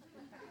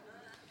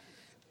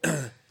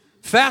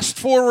 Fast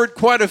forward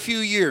quite a few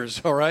years,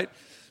 all right?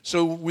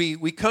 So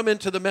we come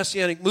into the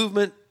Messianic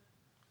movement,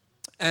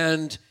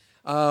 and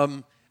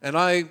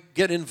I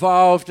get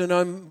involved, and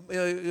I'm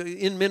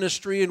in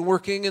ministry and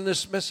working in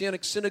this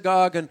Messianic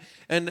synagogue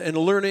and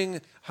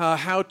learning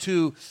how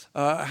to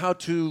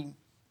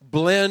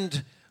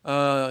blend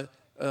a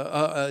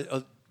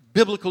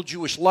biblical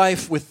Jewish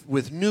life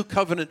with New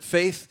Covenant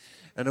faith.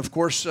 And of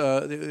course,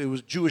 it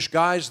was Jewish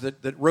guys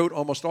that wrote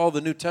almost all the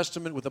New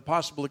Testament, with the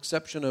possible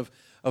exception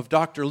of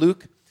Dr.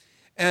 Luke.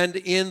 And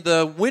in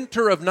the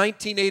winter of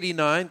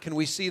 1989, can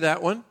we see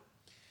that one?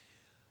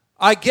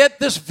 I get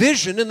this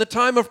vision in the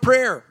time of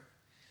prayer.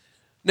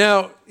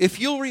 Now, if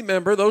you'll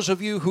remember, those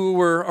of you who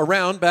were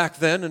around back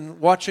then and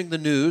watching the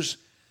news,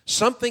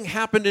 something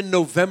happened in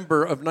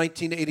November of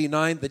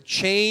 1989 that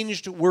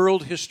changed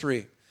world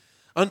history.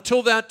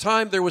 Until that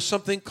time, there was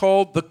something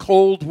called the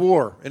Cold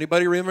War.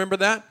 Anybody remember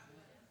that?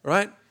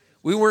 Right?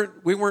 We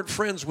weren't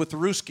friends with the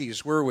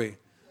Ruskies, were we?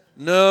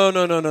 No.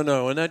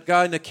 And that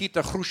guy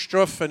Nikita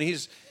Khrushchev, and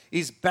he's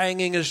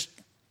banging his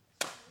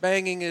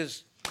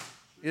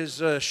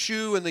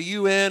shoe in the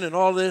UN and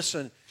all this,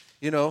 and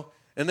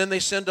and then they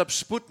send up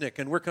Sputnik,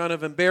 and we're kind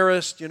of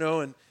embarrassed, and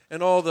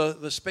all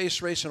the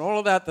space race and all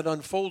of that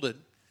unfolded.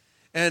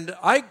 And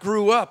I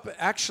grew up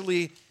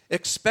actually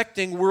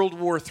expecting World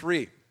War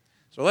III.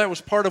 So that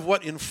was part of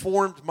what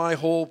informed my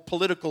whole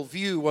political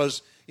view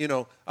was,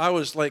 I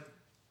was like,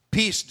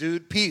 peace,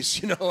 dude,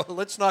 peace,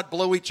 let's not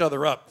blow each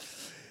other up.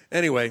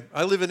 Anyway,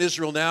 I live in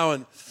Israel now,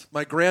 and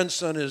my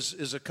grandson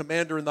is a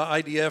commander in the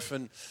IDF,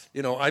 and,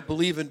 I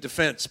believe in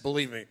defense,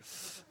 believe me.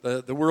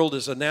 The world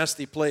is a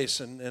nasty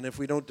place, and if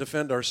we don't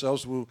defend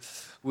ourselves,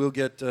 we'll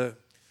get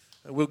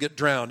we'll get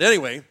drowned.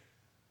 Anyway,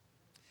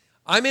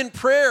 I'm in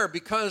prayer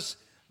because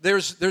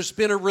there's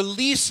been a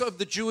release of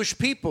the Jewish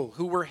people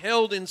who were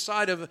held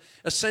inside of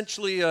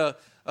essentially a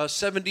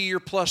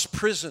 70-year-plus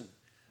prison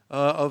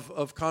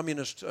of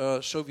communist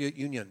Soviet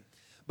Union.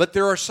 But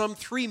there are some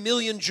 3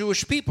 million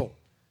Jewish people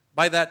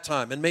by that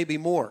time, and maybe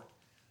more,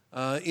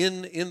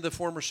 in the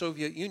former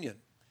Soviet Union.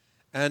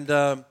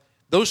 And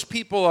those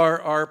people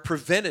are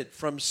prevented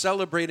from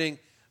celebrating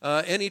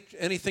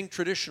anything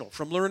traditional,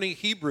 from learning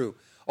Hebrew.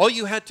 All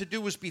you had to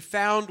do was be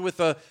found with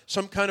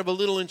some kind of a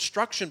little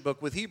instruction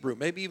book with Hebrew,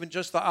 maybe even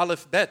just the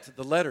Aleph Bet,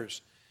 the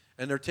letters,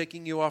 and they're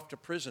taking you off to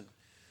prison.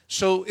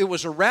 So it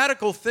was a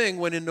radical thing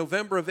when in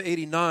November of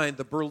 '89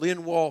 the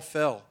Berlin Wall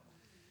fell.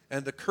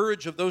 And the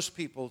courage of those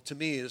people, to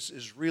me,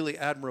 is really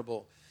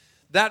admirable.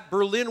 That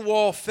Berlin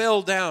Wall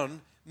fell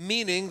down,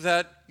 meaning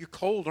that you're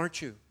cold,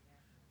 aren't you?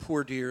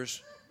 Poor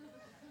dears.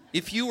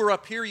 If you were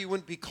up here, you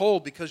wouldn't be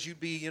cold because you'd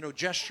be,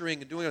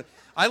 gesturing and doing it.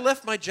 I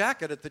left my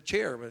jacket at the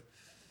chair, but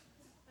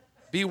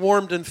be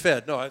warmed and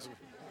fed. No,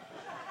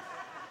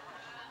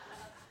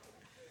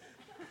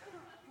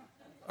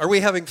 Are we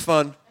having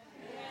fun?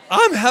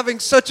 I'm having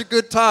such a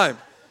good time.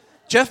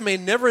 Jeff may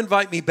never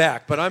invite me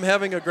back, but I'm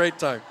having a great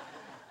time.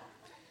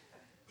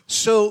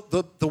 So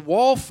the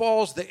wall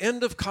falls, the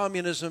end of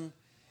communism,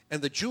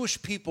 and the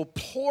Jewish people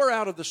pour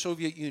out of the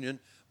Soviet Union,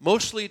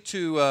 mostly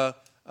to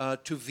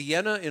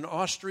Vienna in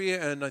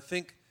Austria, and I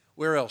think,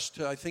 where else?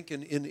 I think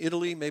in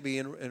Italy, maybe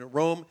in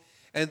Rome.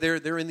 And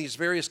they're in these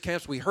various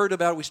camps. We heard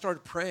about it. We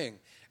started praying.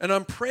 And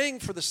I'm praying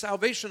for the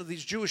salvation of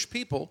these Jewish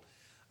people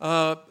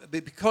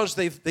because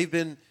they've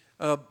been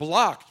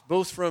blocked,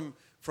 both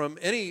from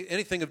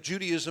anything of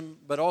Judaism,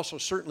 but also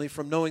certainly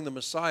from knowing the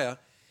Messiah.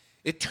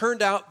 It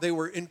turned out they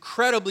were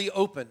incredibly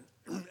open,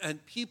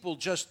 and people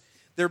just,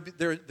 there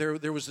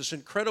was this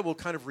incredible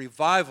kind of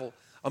revival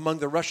among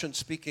the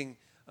Russian-speaking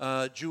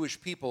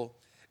Jewish people.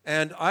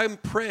 And I'm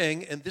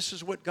praying, and this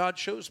is what God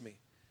shows me,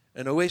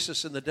 an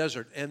oasis in the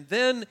desert. And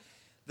then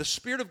the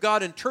Spirit of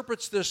God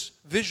interprets this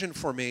vision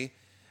for me,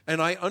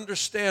 and I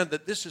understand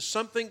that this is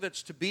something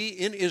that's to be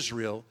in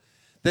Israel,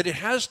 that it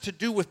has to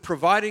do with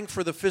providing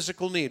for the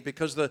physical need,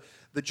 because the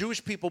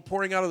Jewish people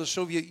pouring out of the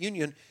Soviet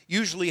Union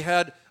usually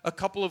had a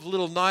couple of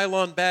little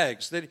nylon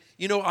bags. That,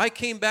 I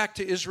came back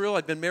to Israel.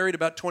 I'd been married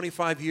about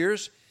 25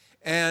 years,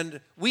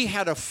 and we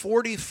had a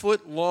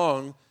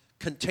 40-foot-long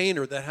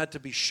container that had to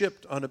be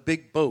shipped on a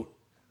big boat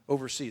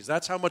overseas.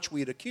 That's how much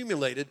we had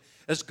accumulated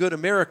as good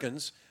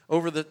Americans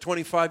over the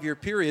 25-year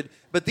period.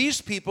 But these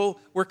people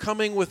were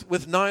coming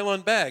with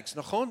nylon bags.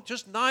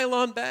 Just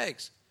nylon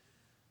bags.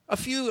 A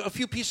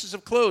few pieces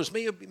of clothes,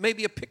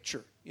 maybe a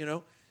picture,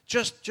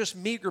 just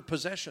meager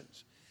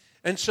possessions.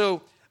 And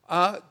so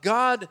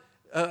God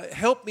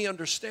helped me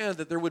understand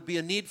that there would be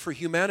a need for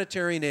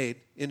humanitarian aid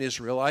in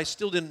Israel. I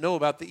still didn't know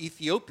about the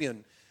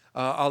Ethiopian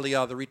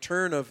Aliyah, the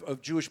return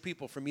of Jewish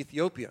people from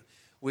Ethiopia,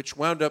 which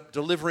wound up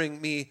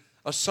delivering me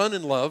a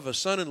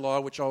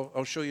son-in-law, which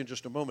I'll show you in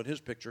just a moment,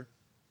 his picture.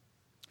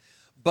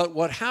 But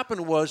what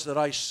happened was that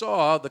I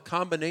saw the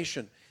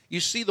combination. You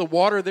see the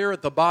water there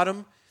at the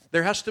bottom?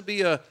 There has to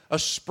be a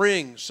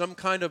spring, some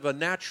kind of a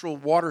natural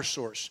water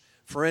source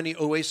for any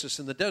oasis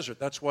in the desert.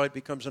 That's why it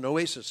becomes an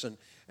oasis,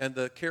 and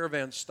the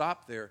caravans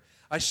stop there.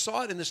 I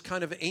saw it in this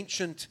kind of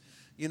ancient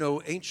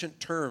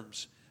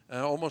terms,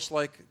 almost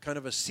like kind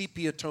of a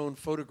sepia tone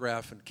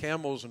photograph and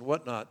camels and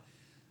whatnot.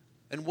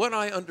 And what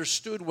I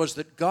understood was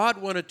that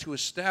God wanted to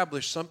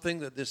establish something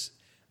that this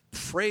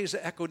phrase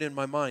echoed in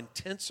my mind,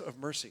 tents of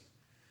mercy.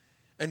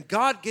 And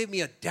God gave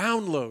me a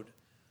download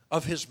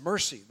of His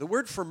mercy. The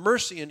word for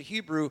mercy in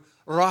Hebrew,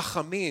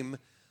 rachamim,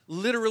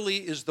 literally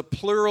is the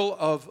plural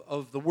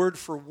of the word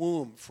for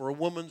womb, for a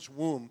woman's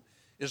womb,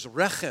 is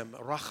rechem.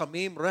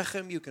 Rachamim,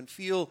 rechem, you can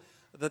feel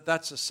that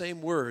that's the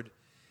same word.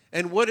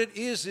 And what it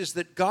is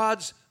that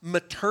God's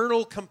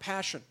maternal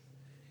compassion.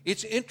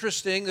 It's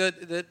interesting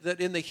that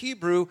in the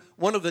Hebrew,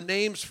 one of the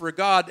names for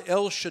God,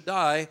 El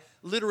Shaddai,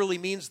 literally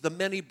means the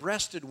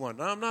many-breasted one.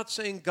 Now, I'm not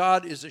saying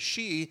God is a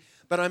she,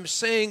 but I'm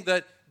saying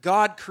that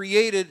God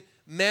created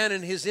man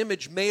in His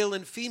image, male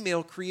and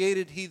female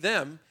created He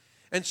them.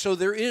 And so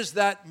there is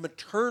that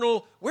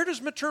maternal, where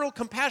does maternal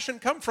compassion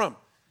come from?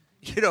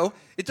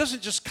 It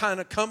doesn't just kind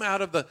of come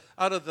out of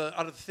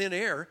the thin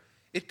air.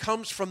 It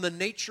comes from the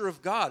nature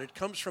of God. It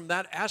comes from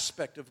that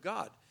aspect of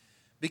God.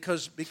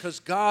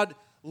 Because God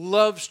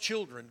loves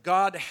children.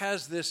 God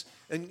has this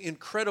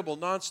incredible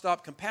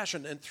nonstop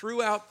compassion. And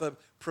throughout the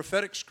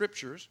prophetic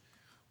scriptures,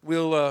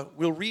 we'll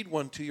read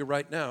one to you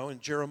right now in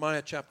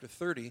Jeremiah chapter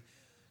 30.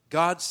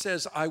 God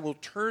says, I will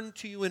turn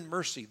to you in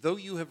mercy. Though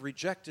you have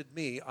rejected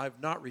me, I've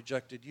not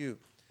rejected you.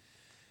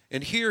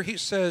 And here He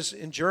says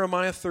in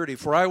Jeremiah 30,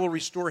 for I will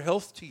restore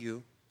health to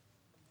you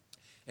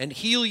and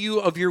heal you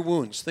of your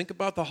wounds. Think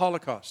about the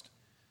Holocaust.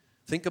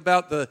 Think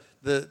about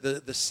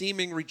the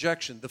seeming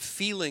rejection, the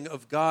feeling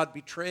of God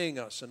betraying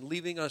us and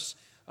leaving us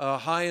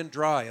high and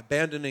dry,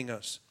 abandoning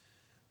us.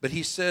 But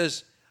He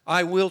says,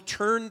 I will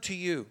turn to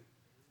you,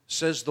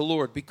 says the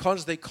Lord,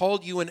 because they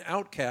called you an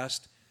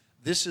outcast.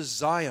 This is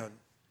Zion.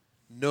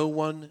 No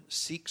one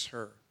seeks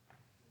her.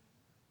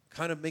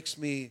 kind of makes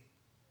me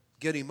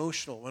get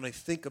emotional when I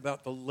think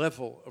about the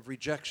level of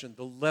rejection,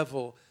 the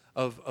level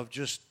of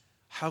just,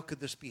 how could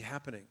this be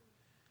happening?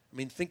 I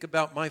mean, think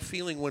about my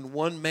feeling when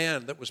one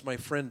man that was my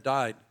friend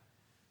died.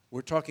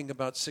 We're talking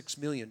about 6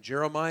 million.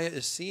 Jeremiah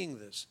is seeing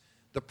this.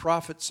 The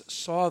prophets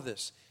saw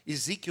this.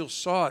 Ezekiel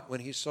saw it when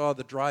he saw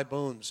the dry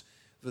bones,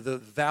 the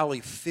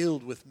valley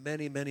filled with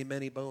many, many,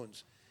 many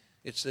bones.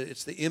 It's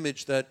the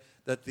image that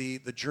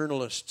the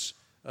journalists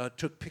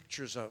took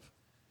pictures of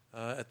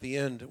at the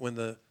end when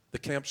the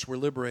camps were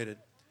liberated.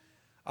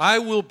 I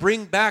will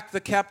bring back the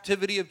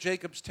captivity of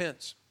Jacob's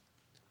tents.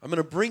 I'm going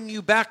to bring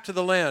you back to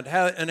the land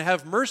and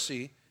have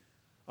mercy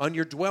on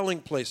your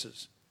dwelling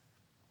places.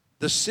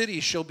 The city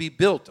shall be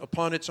built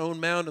upon its own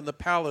mound, and the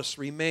palace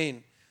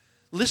remain.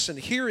 Listen,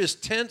 here is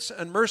tents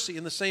and mercy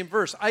in the same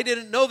verse. I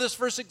didn't know this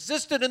verse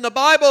existed in the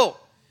Bible.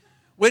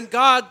 When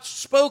God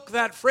spoke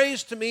that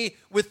phrase to me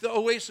with the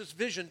Oasis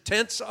vision,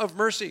 tents of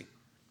mercy.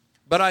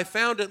 But I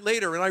found it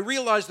later, and I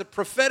realized that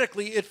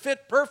prophetically it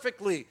fit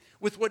perfectly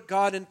with what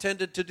God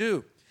intended to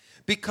do.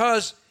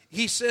 Because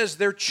he says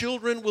their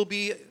children will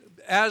be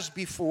as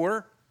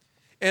before,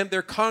 and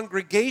their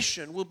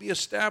congregation will be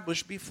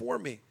established before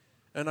me,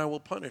 and I will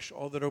punish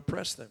all that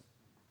oppress them.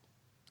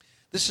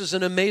 This is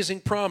an amazing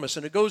promise,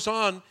 and it goes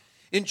on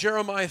in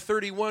Jeremiah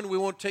 31. We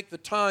won't take the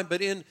time,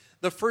 but in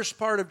the first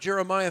part of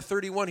Jeremiah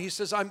 31, he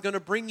says, I'm going to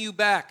bring you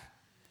back.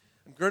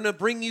 I'm going to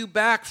bring you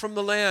back from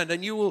the land,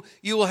 and you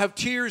will have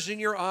tears in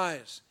your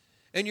eyes,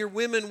 and your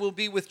women will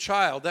be with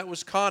child. That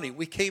was Connie.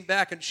 We came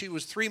back, and she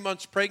was 3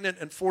 months pregnant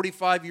and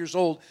 45 years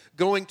old,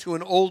 going to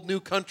an old new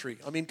country.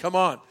 I mean, come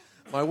on.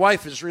 My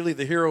wife is really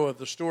the hero of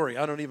the story.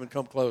 I don't even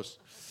come close.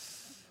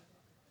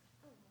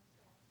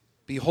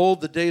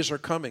 Behold, the days are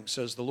coming,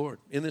 says the Lord,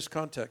 in this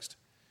context,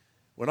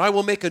 when I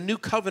will make a new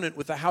covenant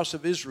with the house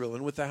of Israel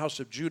and with the house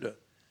of Judah,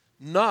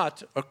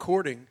 not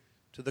according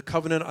to the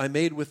covenant I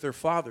made with their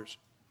fathers,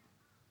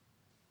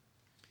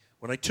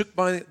 when I took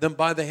them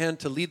by the hand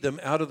to lead them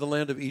out of the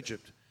land of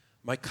Egypt,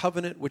 my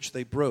covenant which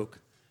they broke,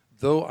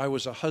 though I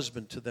was a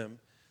husband to them,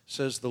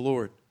 says the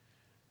Lord.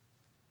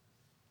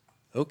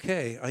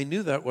 Okay, I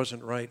knew that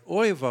wasn't right.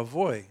 Oy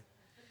vavoy.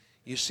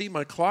 You see,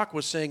 my clock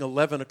was saying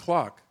 11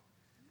 o'clock.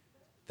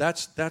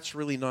 That's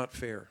really not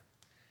fair.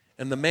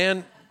 And the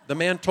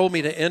man told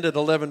me to end at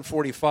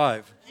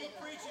 11:45.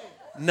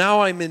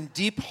 Now I'm in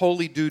deep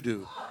holy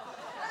doo-doo.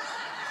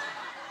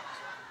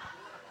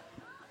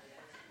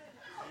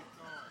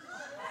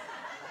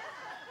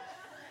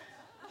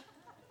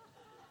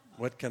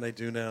 What can I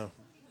do now?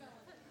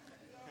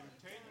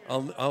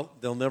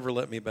 They'll never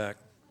let me back.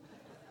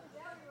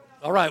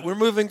 All right, we're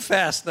moving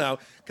fast now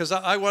because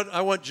I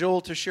want Joel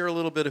to share a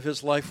little bit of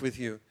his life with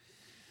you.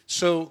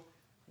 So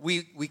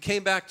we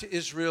came back to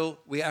Israel.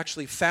 We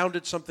actually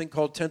founded something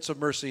called Tents of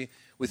Mercy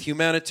with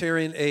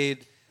humanitarian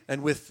aid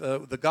and with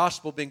the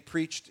gospel being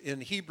preached in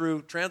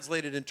Hebrew,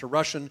 translated into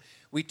Russian.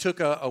 We took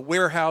a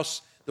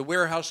warehouse. The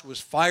warehouse was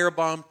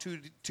firebombed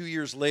 2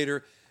 years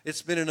later.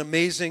 It's been an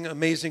amazing,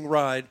 amazing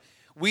ride.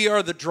 We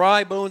are the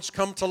dry bones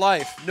come to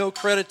life. No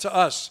credit to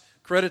us,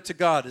 credit to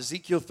God.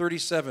 Ezekiel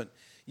 37.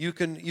 You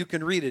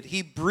can read it.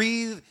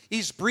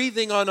 He's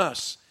breathing on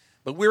us.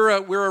 But we're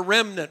a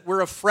remnant.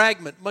 We're a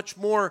fragment. Much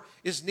more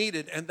is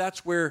needed. And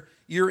that's where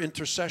your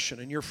intercession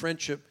and your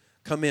friendship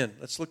come in.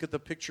 Let's look at the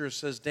picture. It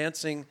says,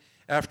 dancing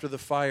after the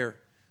fire.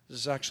 This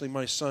is actually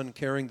my son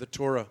carrying the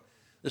Torah.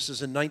 This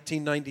is in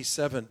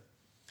 1997.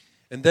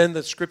 And then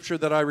the scripture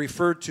that I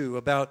referred to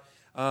about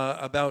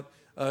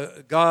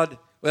God,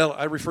 well,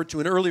 I referred to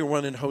an earlier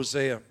one in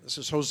Hosea. This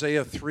is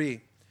Hosea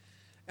 3.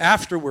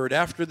 Afterward,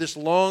 after this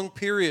long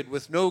period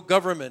with no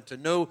government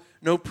and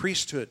no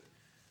priesthood,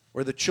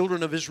 where the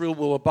children of Israel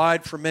will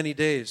abide for many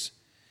days,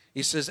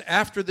 he says,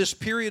 after this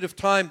period of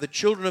time, the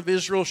children of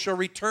Israel shall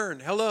return.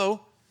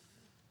 Hello,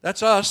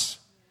 that's us.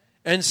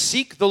 And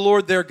seek the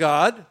Lord their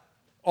God,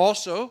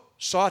 also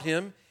sought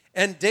him,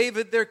 and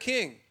David their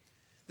king.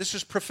 This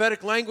is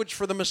prophetic language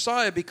for the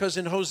Messiah because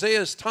in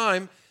Hosea's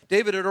time,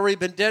 David had already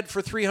been dead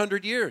for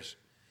 300 years.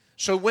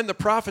 So when the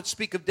prophets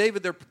speak of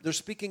David, they're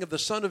speaking of the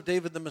son of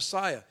David, the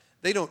Messiah.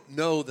 They don't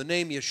know the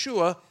name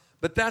Yeshua,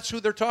 but that's who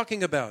they're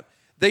talking about.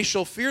 They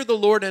shall fear the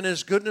Lord and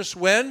his goodness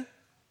when?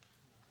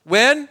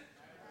 When?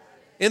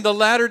 In the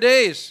latter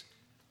days.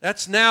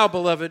 That's now,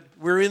 beloved.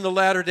 We're in the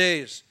latter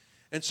days.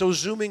 And so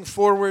zooming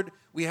forward,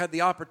 we had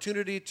the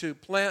opportunity to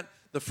plant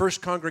the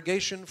first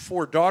congregation,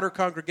 4 daughter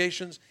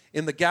congregations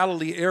in the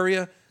Galilee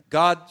area.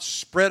 God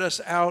spread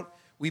us out.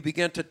 We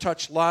began to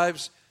touch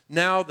lives.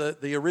 Now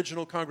the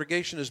original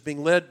congregation is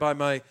being led by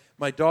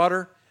my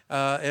daughter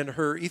and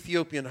her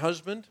Ethiopian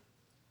husband.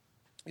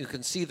 You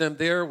can see them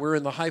there. We're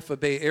in the Haifa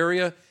Bay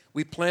area.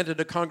 We planted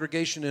a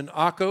congregation in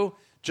Akko,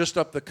 just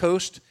up the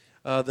coast.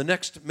 The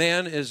next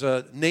man is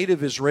a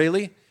native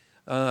Israeli,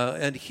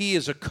 and he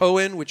is a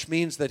Cohen, which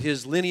means that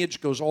his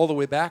lineage goes all the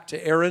way back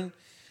to Aaron.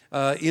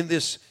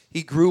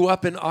 He grew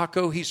up in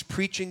Akko. He's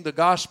preaching the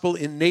gospel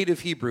in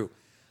native Hebrew.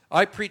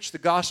 I preach the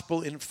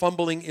gospel in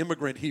fumbling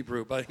immigrant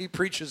Hebrew, but he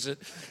preaches it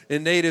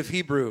in native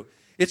Hebrew.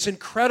 It's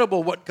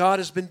incredible what God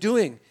has been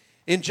doing.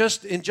 in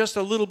just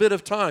a little bit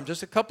of time,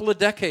 just a couple of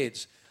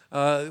decades,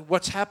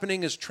 what's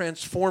happening is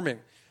transforming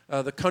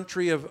the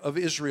country of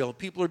Israel.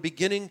 People are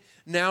beginning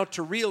now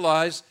to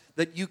realize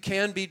that you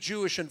can be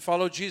Jewish and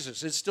follow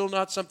Jesus. It's still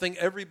not something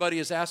everybody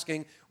is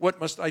asking, what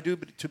must I do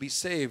to be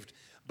saved?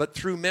 But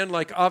through men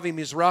like Avi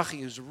Mizrahi,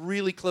 who's a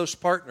really close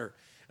partner.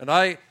 And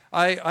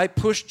I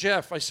pushed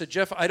Jeff. I said,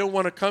 Jeff, I don't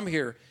want to come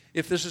here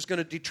if this is going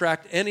to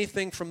detract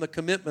anything from the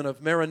commitment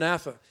of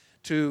Maranatha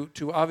to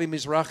Avi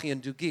Mizrahi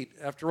and Dugit.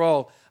 After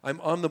all, I'm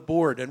on the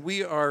board, and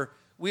we are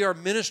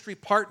ministry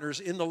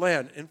partners in the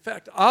land. In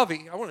fact,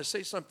 Avi, I want to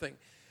say something.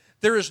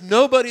 There is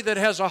nobody that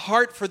has a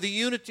heart for the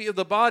unity of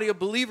the body of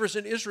believers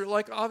in Israel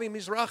like Avi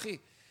Mizrahi.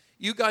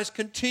 You guys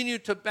continue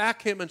to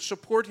back him and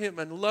support him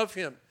and love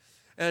him.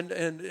 And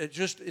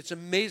it's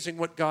amazing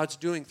what God's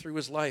doing through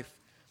his life.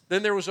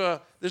 Then there was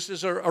a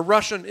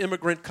Russian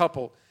immigrant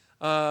couple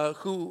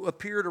who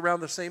appeared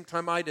around the same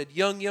time I did.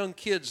 Young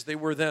kids they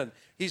were then.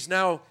 He's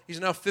now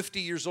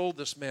 50 years old,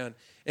 this man.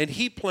 And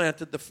he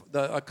planted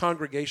a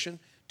congregation.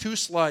 2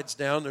 slides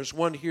down, there's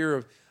one here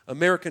of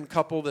American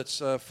couple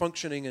that's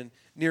functioning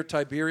near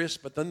Tiberias.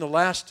 But then the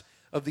last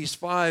of these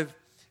 5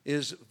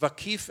 is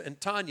Vakif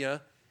and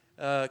Tanya.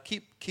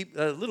 Keep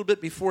a little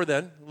bit before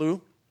then,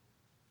 Lou.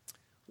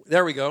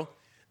 There we go.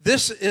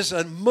 This is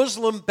a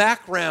Muslim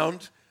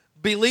background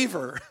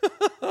believer.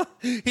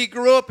 He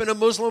grew up in a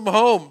Muslim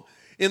home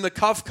in the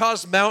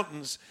Kafkaz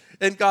Mountains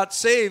and got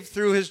saved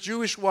through his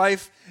Jewish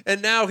wife,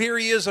 and now here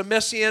he is, a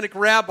Messianic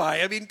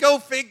rabbi. I mean, go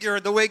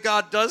figure the way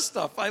God does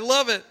stuff. I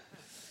love it.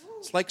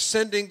 It's like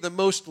sending the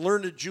most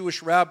learned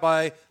Jewish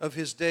rabbi of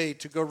his day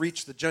to go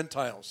reach the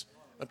Gentiles.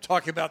 I'm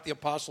talking about the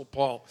Apostle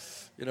Paul.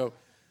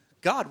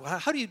 God,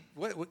 how do you,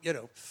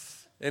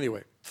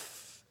 anyway.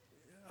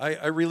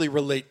 I really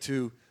relate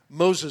to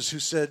Moses, who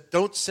said,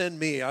 don't send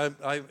me.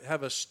 I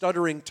have a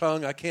stuttering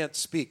tongue. I can't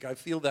speak. I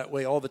feel that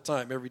way all the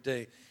time, every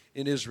day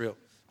in Israel.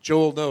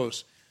 Joel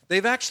knows.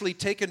 They've actually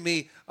taken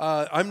me.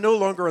 I'm no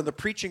longer on the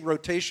preaching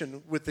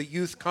rotation with the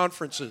youth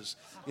conferences.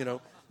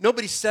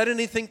 Nobody said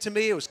anything to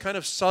me. It was kind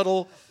of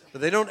subtle.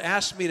 But they don't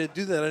ask me to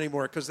do that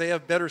anymore because they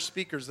have better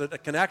speakers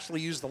that can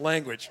actually use the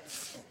language.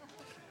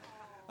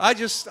 I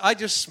just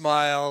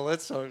smile.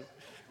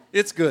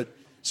 It's good.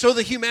 So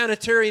the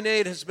humanitarian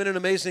aid has been an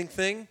amazing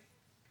thing.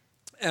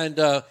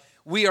 And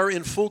we are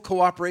in full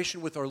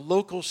cooperation with our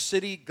local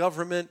city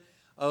government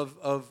of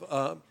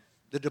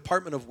the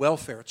Department of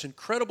Welfare. It's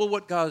incredible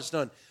what God has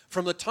done.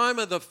 From the time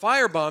of the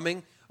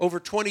firebombing over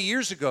 20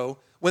 years ago,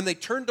 when they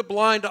turned a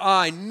blind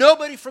eye,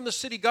 nobody from the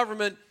city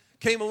government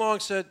came along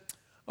and said,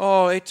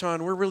 oh,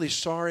 Eitan, we're really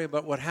sorry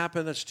about what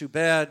happened. That's too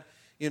bad.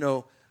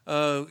 We'll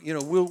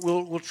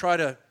try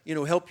to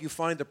help you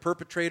find the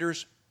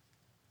perpetrators.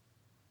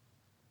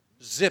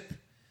 Zip,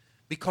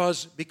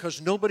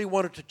 because nobody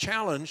wanted to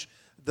challenge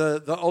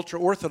the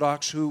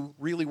ultra-Orthodox who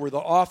really were the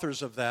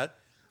authors of that.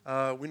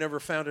 We never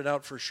found it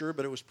out for sure,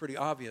 but it was pretty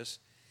obvious.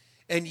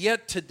 And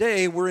yet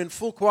today we're in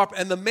full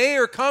cooperation. And the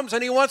mayor comes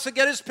and he wants to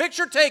get his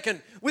picture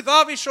taken with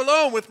Avi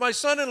Shalom, with my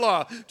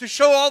son-in-law, to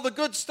show all the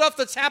good stuff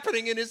that's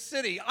happening in his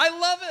city. I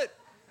love it.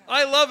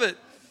 I love it.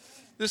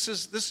 This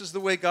is the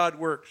way God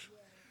works.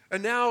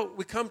 And now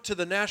we come to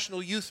the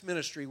National Youth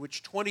Ministry,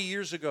 which 20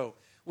 years ago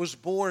was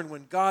born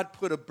when God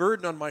put a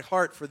burden on my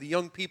heart for the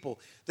young people.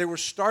 They were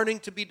starting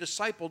to be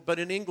discipled, but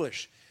in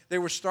English. They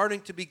were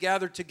starting to be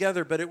gathered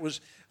together, but it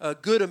was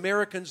good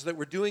Americans that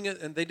were doing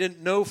it, and they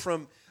didn't know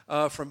from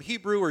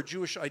Hebrew or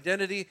Jewish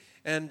identity.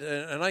 And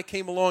I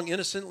came along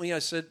innocently. I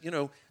said,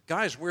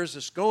 guys, where's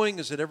this going?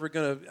 Is it ever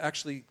going to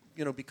actually,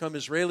 become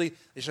Israeli?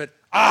 They said,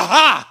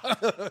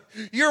 aha!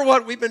 You're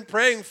what we've been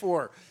praying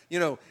for.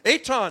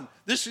 Eitan,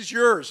 this is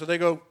yours. So they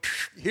go,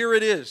 here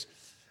it is.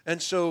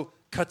 And so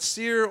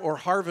Katsir, or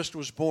harvest,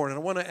 was born. And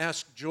I want to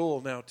ask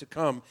Joel now to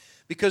come,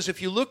 because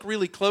if you look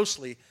really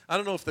closely, I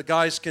don't know if the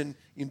guys can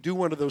do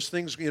one of those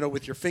things,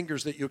 with your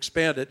fingers that you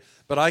expand it,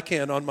 but I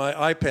can on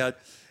my iPad.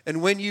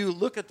 And when you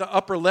look at the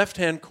upper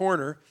left-hand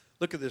corner,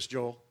 look at this,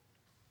 Joel.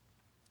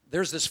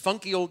 There's this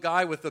funky old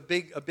guy with a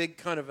big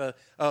kind of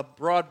a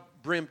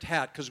broad-brimmed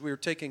hat, because we were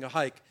taking a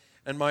hike,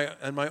 and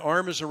my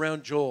arm is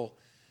around Joel.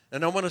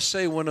 And I want to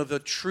say one of the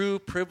true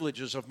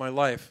privileges of my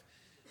life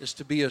is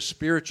to be a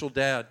spiritual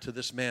dad to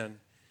this man.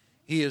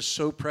 He is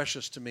so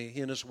precious to me,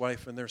 he and his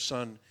wife and their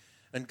son.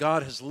 And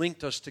God has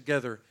linked us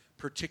together,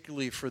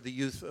 particularly for the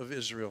youth of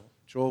Israel.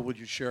 Joel, would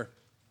you share?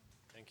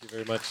 Thank you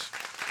very much.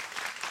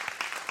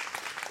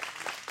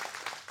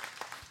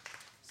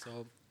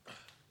 So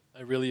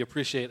I really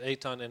appreciate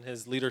Eitan and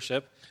his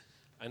leadership.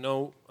 I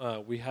know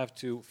we have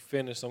to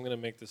finish, so I'm going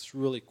to make this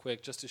really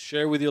quick, just to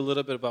share with you a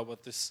little bit about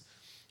what this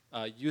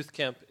youth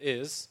camp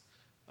is.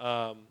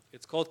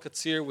 It's called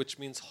Katsir, which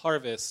means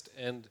harvest,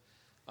 and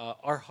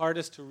our heart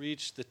is to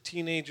reach the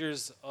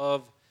teenagers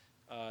of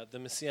the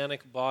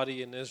Messianic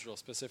body in Israel,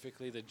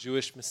 specifically the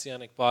Jewish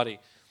Messianic body.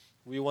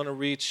 We want to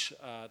reach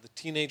the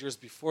teenagers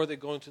before they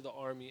go into the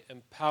army,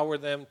 empower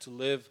them to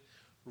live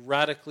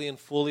radically and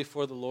fully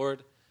for the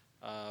Lord.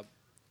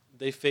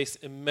 They face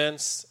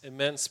immense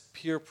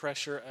peer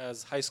pressure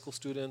as high school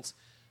students.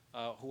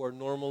 who are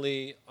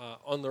normally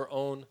on their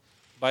own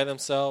by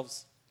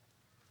themselves.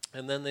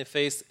 And then they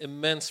face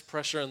immense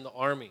pressure in the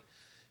army.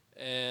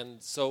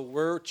 And so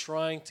we're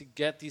trying to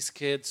get these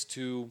kids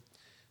to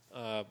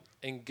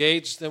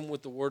engage them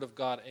with the Word of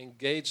God,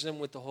 engage them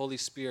with the Holy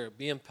Spirit,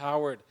 be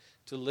empowered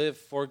to live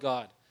for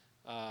God.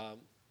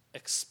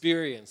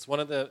 Experience. One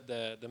of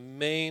the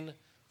main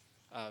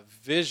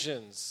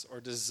visions or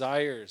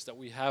desires that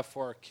we have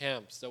for our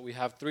camps, that we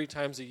have 3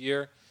 times a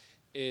year,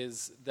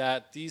 is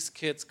that these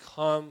kids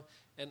come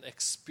and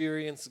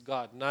experience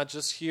God. Not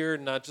just hear,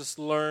 not just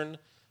learn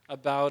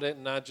about it,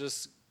 not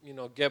just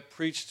get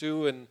preached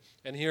to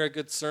and hear a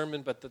good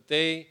sermon, but that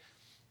they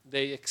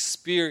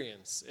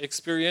experience.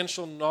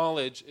 Experiential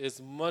knowledge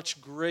is much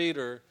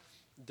greater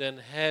than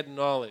head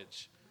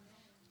knowledge.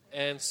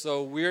 And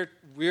so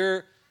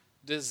we're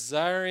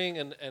desiring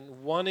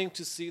and wanting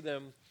to see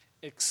them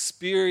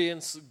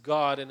experience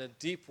God in a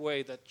deep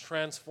way that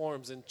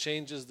transforms and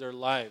changes their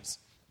lives.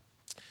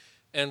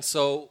 And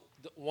so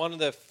one of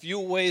the few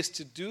ways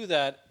to do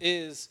that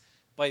is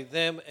by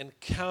them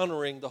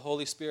encountering the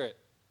Holy Spirit.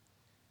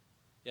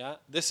 Yeah,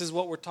 this is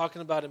what we're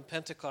talking about in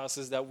Pentecost,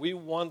 is that we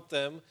want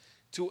them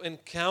to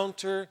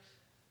encounter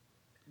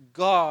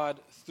God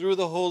through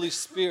the Holy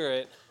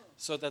Spirit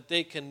so that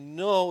they can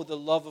know the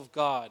love of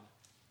God.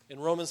 In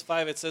Romans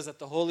 5, it says that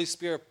the Holy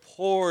Spirit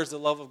pours the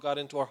love of God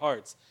into our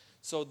hearts.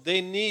 So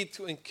they need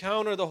to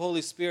encounter the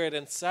Holy Spirit,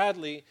 and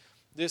sadly,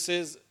 this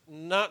is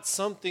not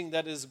something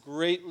that is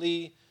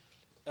greatly,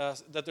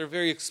 that they're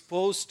very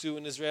exposed to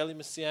in the Israeli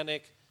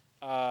Messianic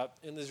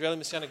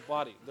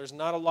body. There's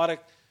not a lot of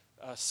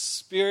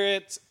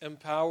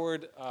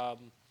Spirit-empowered, how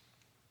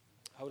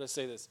would I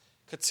say this?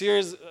 Katsir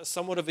is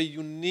somewhat of a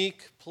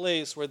unique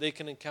place where they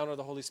can encounter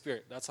the Holy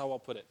Spirit. That's how I'll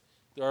put it.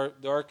 There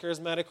are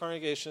charismatic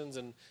congregations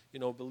and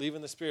believe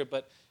in the Spirit,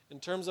 but in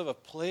terms of a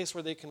place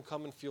where they can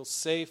come and feel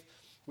safe,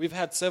 we've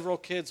had several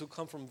kids who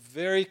come from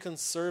very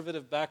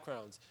conservative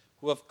backgrounds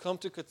who have come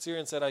to Katsir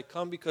and said, I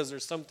come because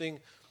there's something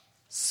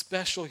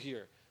special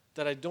here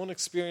that I don't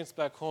experience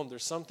back home.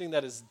 There's something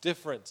that is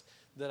different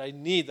that I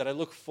need, that I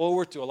look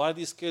forward to. A lot of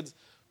these kids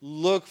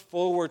look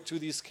forward to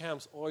these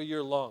camps all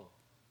year long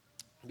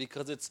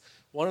because it's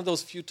one of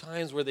those few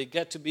times where they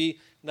get to be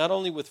not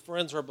only with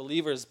friends who are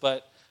believers,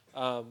 but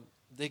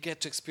they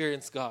get to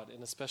experience God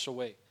in a special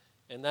way.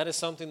 And that is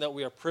something that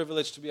we are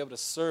privileged to be able to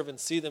serve and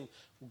see them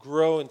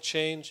grow and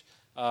change.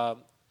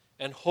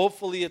 And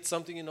hopefully it's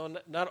something,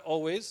 not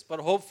always, but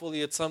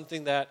hopefully it's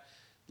something that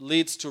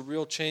leads to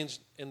real change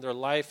in their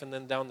life and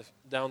then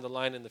down the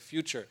line in the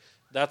future.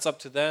 That's up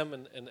to them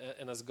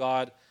and as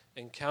God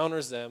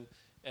encounters them.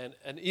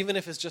 And even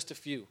if it's just a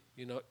few,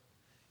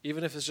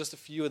 even if it's just a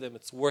few of them,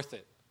 it's worth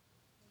it.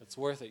 It's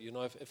worth it.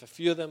 If a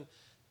few of them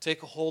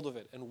take a hold of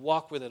it and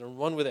walk with it and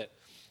run with it.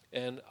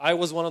 And I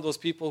was one of those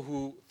people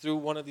who, through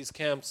one of these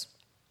camps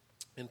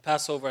in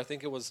Passover, I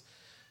think it was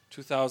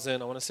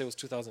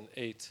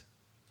 2008.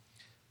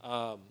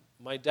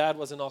 My dad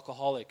was an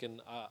alcoholic,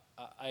 and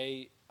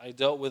I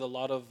dealt with a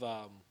lot of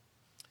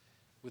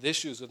with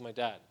issues with my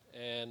dad.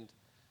 And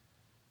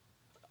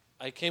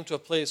I came to a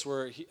place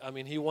where he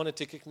wanted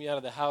to kick me out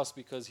of the house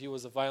because he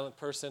was a violent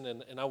person,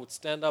 and I would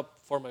stand up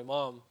for my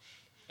mom,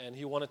 and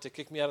he wanted to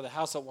kick me out of the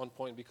house at one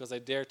point because I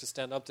dared to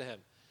stand up to him.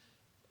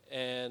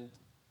 And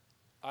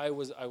I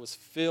was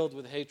filled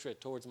with hatred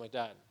towards my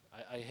dad.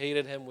 I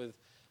hated him with,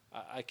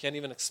 I can't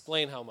even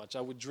explain how much.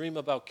 I would dream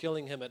about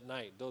killing him at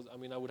night.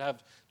 I would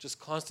have just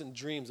constant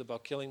dreams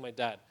about killing my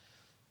dad.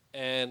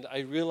 And I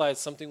realized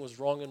something was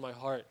wrong in my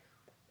heart.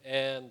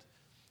 And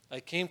I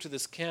came to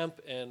this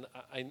camp, and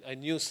I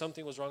knew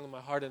something was wrong in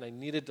my heart, and I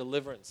needed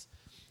deliverance.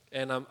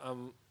 And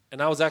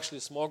I was actually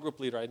a small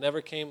group leader.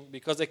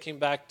 Because I came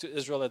back to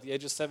Israel at the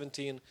age of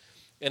 17,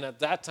 and at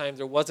that time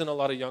there wasn't a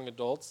lot of young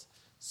adults.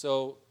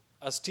 So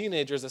as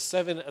teenagers, as a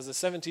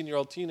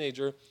 17-year-old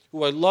teenager,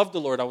 who I loved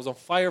the Lord, I was on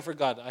fire for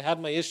God. I had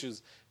my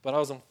issues, but I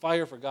was on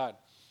fire for God.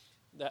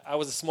 I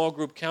was a small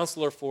group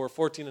counselor for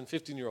 14 and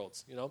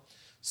 15-year-olds,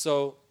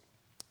 So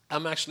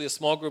I'm actually a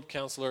small group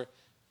counselor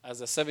as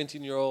a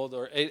 17-year-old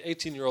or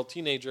 18-year-old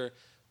teenager,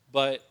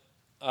 but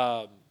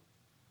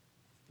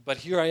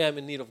here I am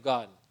in need of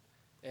God.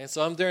 And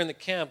so I'm there in the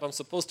camp. I'm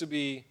supposed to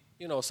be,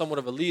 somewhat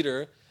of a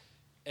leader,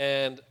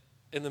 and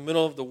in the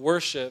middle of the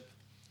worship,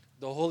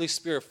 the Holy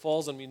Spirit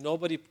falls on me.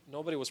 Nobody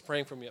was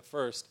praying for me at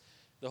first.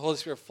 The Holy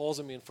Spirit falls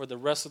on me, and for the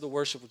rest of the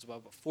worship, which was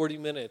about 40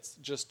 minutes,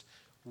 just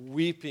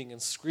weeping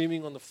and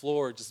screaming on the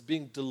floor, just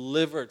being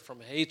delivered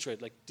from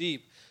hatred, like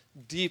deep,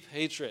 deep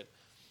hatred.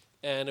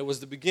 And it was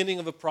the beginning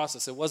of a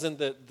process. It wasn't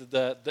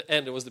the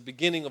end. It was the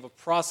beginning of a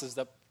process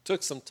that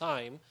took some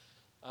time,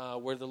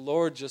 where the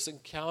Lord just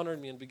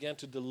encountered me and began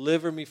to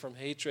deliver me from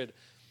hatred.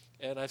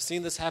 And I've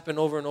seen this happen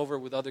over and over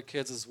with other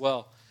kids as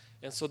well.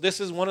 And so this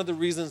is one of the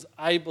reasons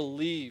I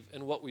believe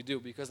in what we do,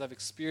 because I've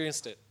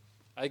experienced it.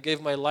 I gave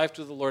my life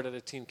to the Lord at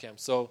a teen camp.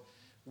 So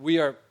we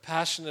are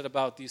passionate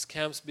about these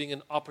camps being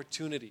an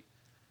opportunity.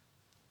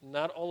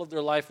 Not all of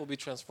their life will be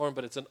transformed,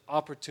 but it's an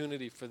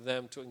opportunity for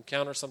them to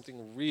encounter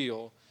something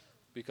real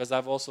because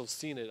I've also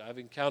seen it. I've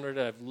encountered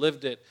it. I've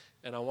lived it,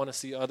 and I want to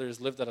see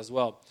others live that as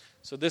well.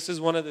 So this is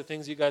one of the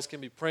things you guys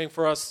can be praying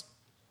for us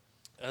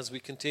as we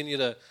continue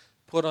to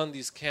put on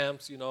these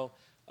camps.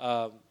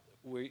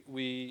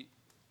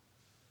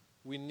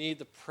 We need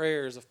the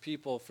prayers of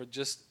people for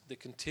just the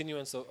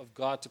continuance of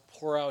God to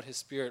pour out His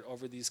Spirit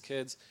over these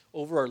kids,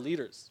 over our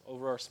leaders,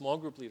 over our small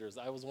group leaders.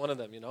 I was one of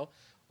them,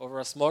 over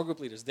our small group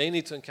leaders. They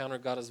need to encounter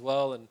God as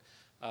well, and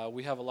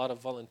we have a lot of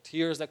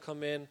volunteers that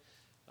come in.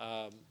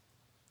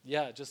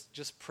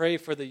 Just pray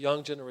for the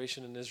young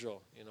generation in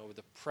Israel. With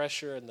the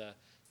pressure and the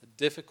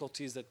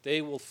difficulties that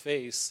they will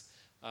face,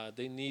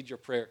 they need your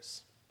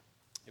prayers.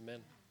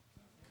 Amen.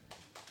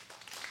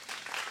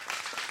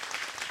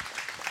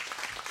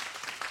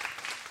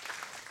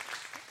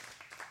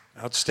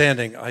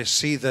 Outstanding. I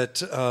see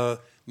that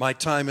my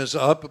time is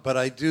up, but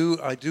I do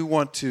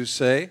want to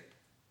say.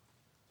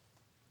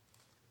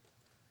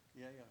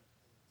 Yeah.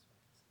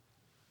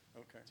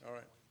 Okay. All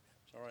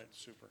right.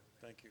 Super.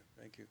 Thank you.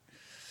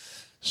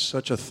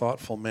 Such a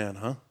thoughtful man,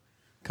 huh?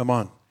 Come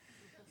on,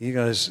 you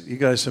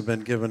guys have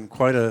been given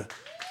quite a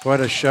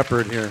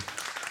shepherd here.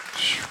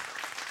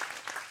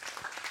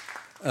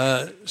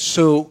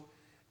 So,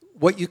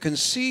 what you can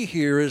see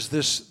here is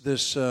this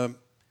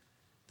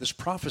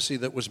prophecy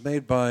that was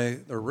made by,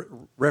 or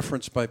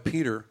referenced by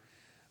Peter,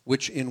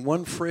 which in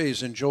one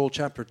phrase in Joel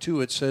chapter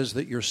 2, it says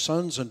that your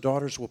sons and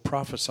daughters will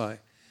prophesy.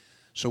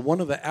 So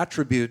one of the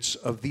attributes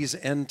of these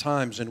end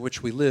times in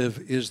which we live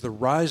is the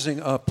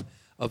rising up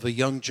of a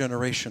young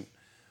generation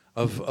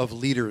of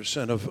leaders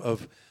and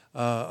of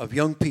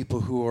young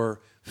people who are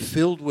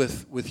filled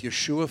with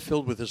Yeshua,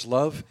 filled with His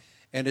love.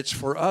 And it's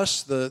for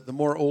us, the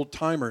more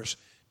old-timers,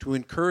 to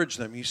encourage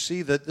them. You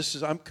see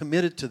that I'm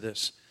committed to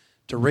this,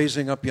 to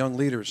raising up young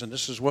leaders, and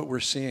this is what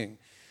we're seeing.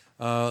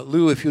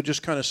 Lou, if you'll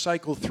just kind of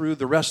cycle through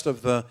the rest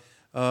of the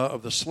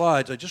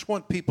slides, I just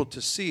want people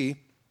to see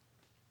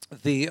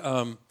the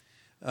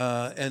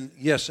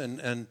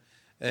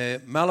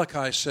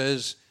Malachi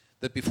says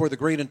that before the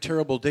great and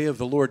terrible day of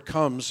the Lord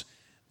comes,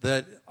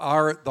 that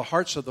the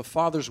hearts of the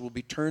fathers will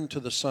be turned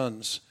to the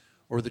sons,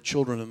 or the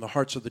children, and the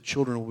hearts of the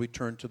children will be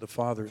turned to the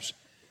fathers.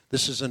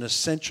 This is an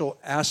essential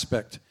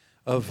aspect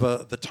of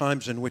the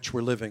times in which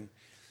we're living.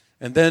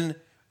 And then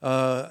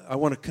I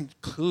want to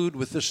conclude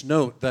with this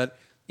note that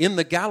in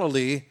the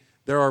Galilee,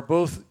 there are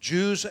both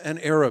Jews and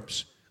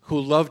Arabs who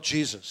love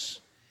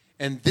Jesus.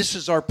 And this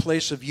is our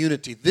place of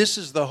unity. This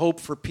is the hope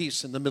for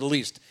peace in the Middle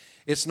East.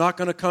 It's not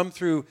going to come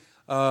through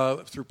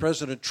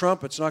President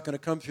Trump. It's not going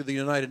to come through the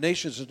United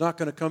Nations. It's not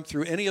going to come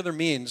through any other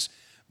means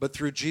but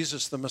through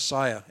Jesus the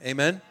Messiah.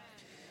 Amen?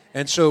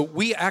 And so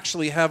we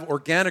actually have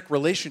organic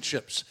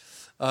relationships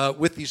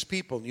with these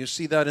people. And you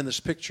see that in this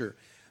picture.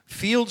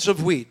 Fields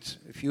of wheat.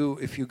 If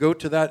you go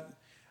to that,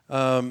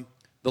 the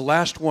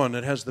last one,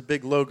 it has the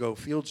big logo,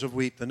 Fields of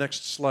Wheat. The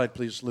next slide,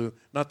 please, Lou.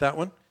 Not that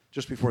one.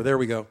 Just before. There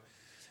we go.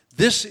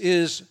 This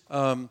is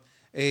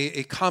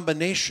a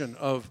combination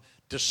of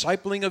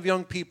discipling of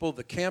young people,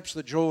 the camps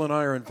that Joel and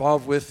I are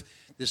involved with,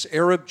 this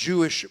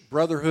Arab-Jewish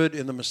brotherhood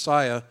in the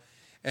Messiah,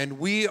 and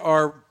we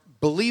are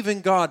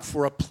believing God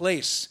for a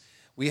place.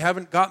 We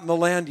haven't gotten the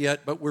land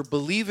yet, but we're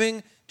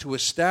believing to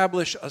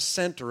establish a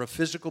center, a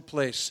physical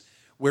place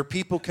where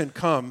people can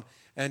come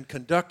and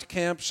conduct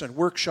camps and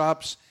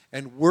workshops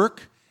and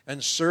work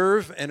and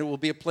serve, and it will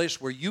be a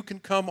place where you can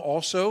come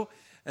also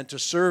and to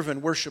serve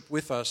and worship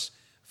with us.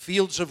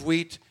 Fields of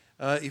Wheat.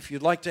 If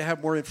you'd like to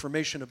have more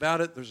information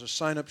about it, there's a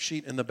sign-up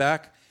sheet in the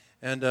back.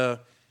 And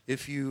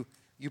if you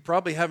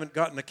probably haven't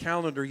gotten a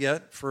calendar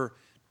yet for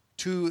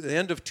the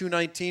end of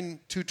 2/19,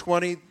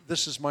 2/20,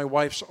 this is my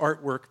wife's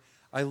artwork.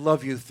 I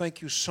love you.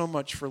 Thank you so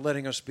much for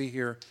letting us be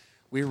here.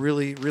 We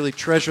really, really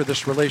treasure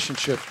this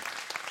relationship.